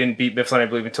they didn't beat Mifflin, I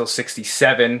believe, until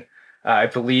 1967. I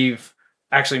believe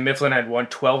actually Mifflin had won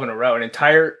 12 in a row. An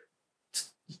entire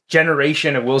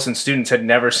generation of Wilson students had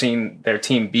never seen their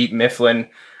team beat Mifflin.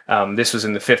 This was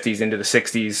in the 50s into the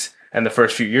 60s and the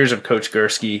first few years of Coach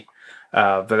Gursky.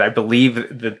 But I believe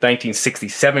the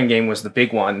 1967 game was the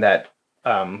big one that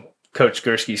Coach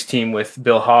Gursky's team with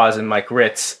Bill Hawes and Mike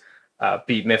Ritz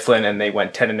beat Mifflin, and they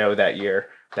went 10-0 that year.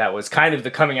 That was kind of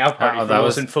the coming out party for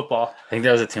Wilson football. I think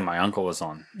that was a team my uncle was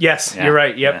on. Yes, yeah, you're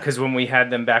right. Yep, because when we had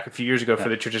them back a few years ago for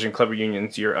the Churches and Club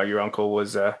reunions, your uncle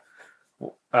was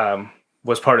part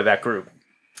of that group.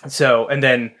 So, and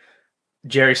then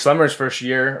Jerry Slemmer's first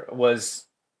year was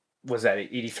that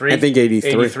 83? I think 83.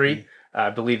 83. I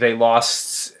believe they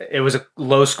lost. It was a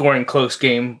low-scoring, close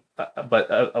game,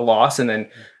 but a loss. And then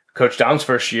Coach Dom's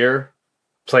first year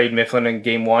played Mifflin in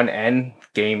game 1 and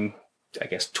game, I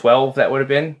guess, 12, that would have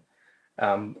been,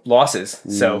 losses.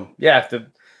 So, yeah,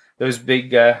 those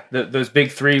big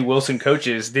 3 Wilson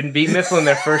coaches didn't beat Mifflin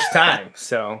their first time.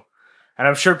 So, and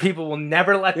I'm sure people will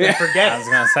never let them forget. I was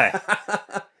going to say.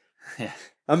 Yeah.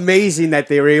 Amazing that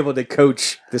they were able to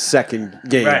coach the second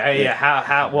game. Right, yeah.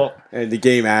 How well, and the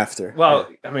game after. Well,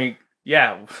 I mean,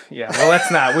 yeah. Well, let's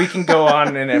not. We can go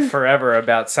on in it forever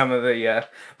about some of the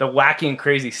wacky and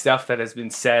crazy stuff that has been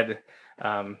said,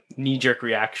 knee-jerk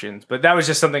reactions. But that was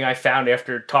just something I found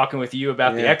after talking with you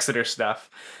about the Exeter stuff.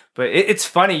 But it's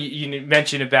funny you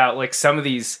mentioned about like some of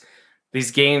these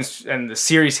games and the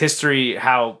series history,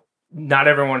 how not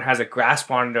everyone has a grasp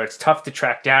on it, or it's tough to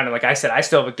track down. And like I said, I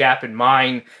still have a gap in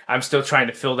mine. I'm still trying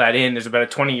to fill that in. There's about a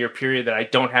 20-year period that I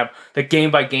don't have the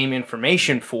game-by-game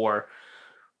information for.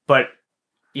 But,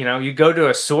 you go to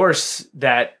a source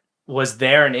that was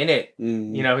there and in it.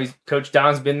 Mm-hmm. Coach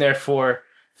Don's been there for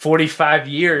 45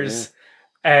 years.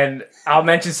 Yeah. And I'll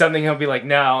mention something, he'll be like,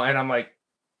 no. And I'm like,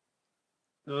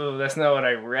 oh, that's not what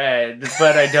I read.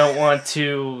 But I don't want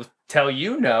to tell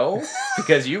you no,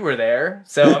 because you were there.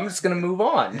 So I'm just going to move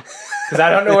on, because I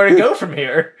don't know where to go from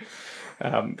here.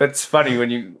 That's funny when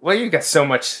you got so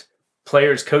much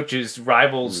players, coaches,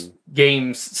 rivals,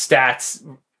 games, stats.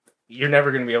 You're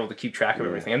never going to be able to keep track of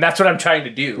everything. And that's what I'm trying to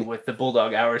do with the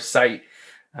Bulldog Hours site.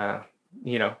 A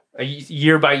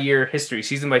year-by-year history,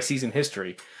 season-by-season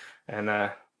history. And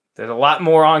there's a lot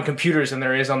more on computers than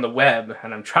there is on the web.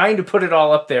 And I'm trying to put it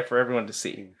all up there for everyone to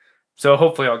see. So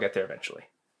hopefully I'll get there eventually.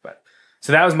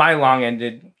 So that was my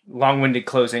long-winded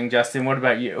closing. Justin, what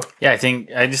about you? Yeah, I think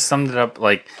I just summed it up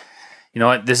like, you know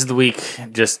what, this is the week.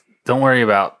 Just don't worry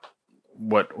about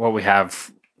what we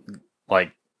have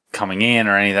like coming in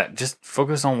or any of that. Just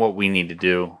focus on what we need to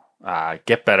do.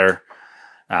 Get better.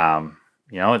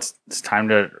 It's time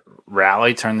to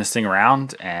rally, turn this thing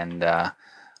around, and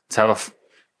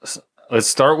let's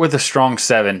start with a strong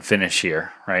 7 finish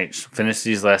here, right? Finish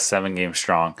these last 7 games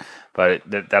strong. But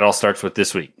that all starts with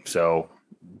this week. So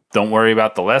don't worry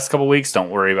about the last couple weeks. Don't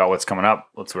worry about what's coming up.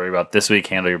 Let's worry about this week.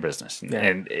 Handle your business. Yeah.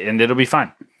 And it'll be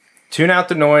fine. Tune out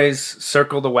the noise.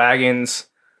 Circle the wagons.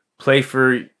 Play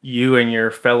for you and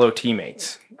your fellow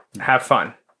teammates. Have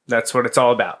fun. That's what it's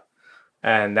all about.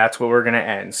 And that's what we're going to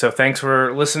end. So thanks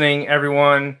for listening,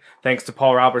 everyone. Thanks to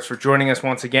Paul Roberts for joining us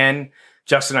once again.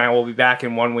 Justin and I will be back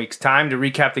in 1 week's time to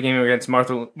recap the game against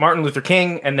Martin Luther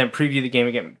King and then preview the game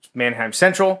against Manheim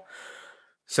Central.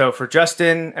 So for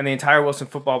Justin and the entire Wilson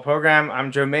football program,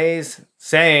 I'm Joe Mays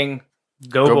saying,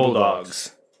 Go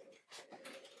Bulldogs.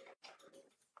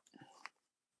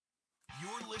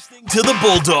 You're listening to the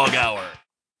Bulldog Hour.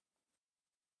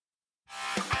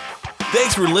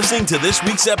 Thanks for listening to this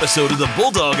week's episode of the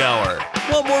Bulldog Hour.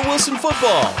 Want more Wilson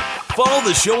football? Follow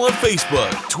the show on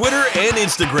Facebook, Twitter, and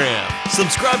Instagram.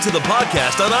 Subscribe to the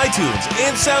podcast on iTunes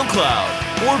and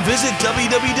SoundCloud. Or visit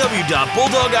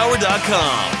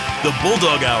www.bulldoghour.com. The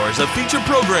Bulldog Hour is a featured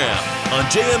program on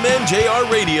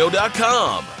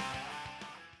jmnjrradio.com.